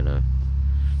 I'm gonna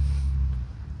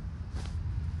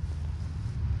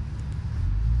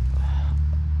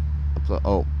upload.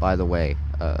 Oh, by the way,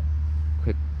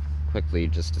 quickly,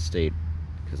 just to state,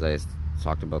 because I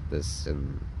talked about this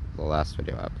in the last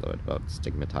video I uploaded about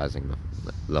stigmatizing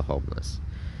the homeless.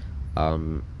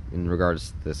 In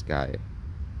regards to this guy,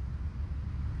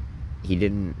 he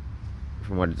didn't,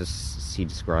 from what he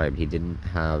described, he didn't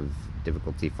have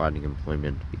difficulty finding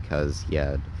employment because he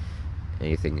had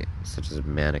anything such as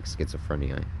manic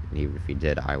schizophrenia. And even if he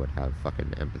did, I would have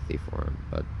fucking empathy for him,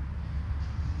 but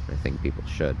I think people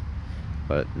should.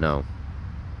 But no.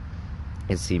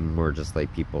 It seemed more just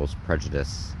like people's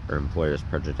prejudice, or employers'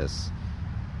 prejudice,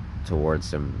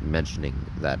 towards him mentioning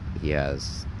that he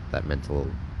has that mental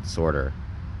disorder,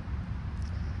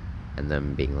 and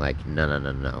them being like,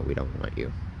 no, we don't want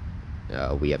you.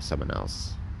 We have someone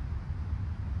else.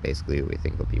 Basically, we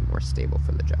think will be more stable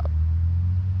for the job.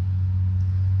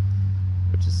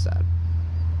 Which is sad.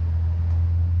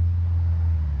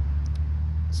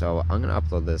 So, I'm gonna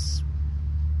upload this.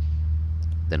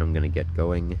 Then I'm gonna get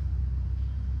going.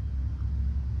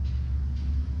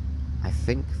 I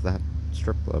think that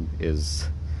strip club is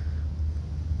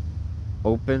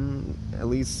open at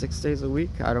least 6 days a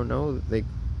week. I don't know. They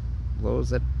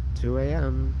close at 2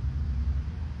 a.m.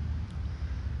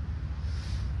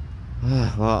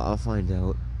 Well, I'll find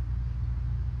out.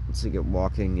 Once I get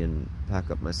walking and pack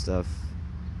up my stuff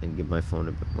and give my phone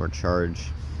a bit more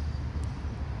charge.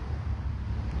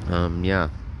 Yeah.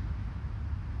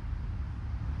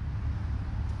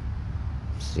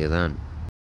 See you then.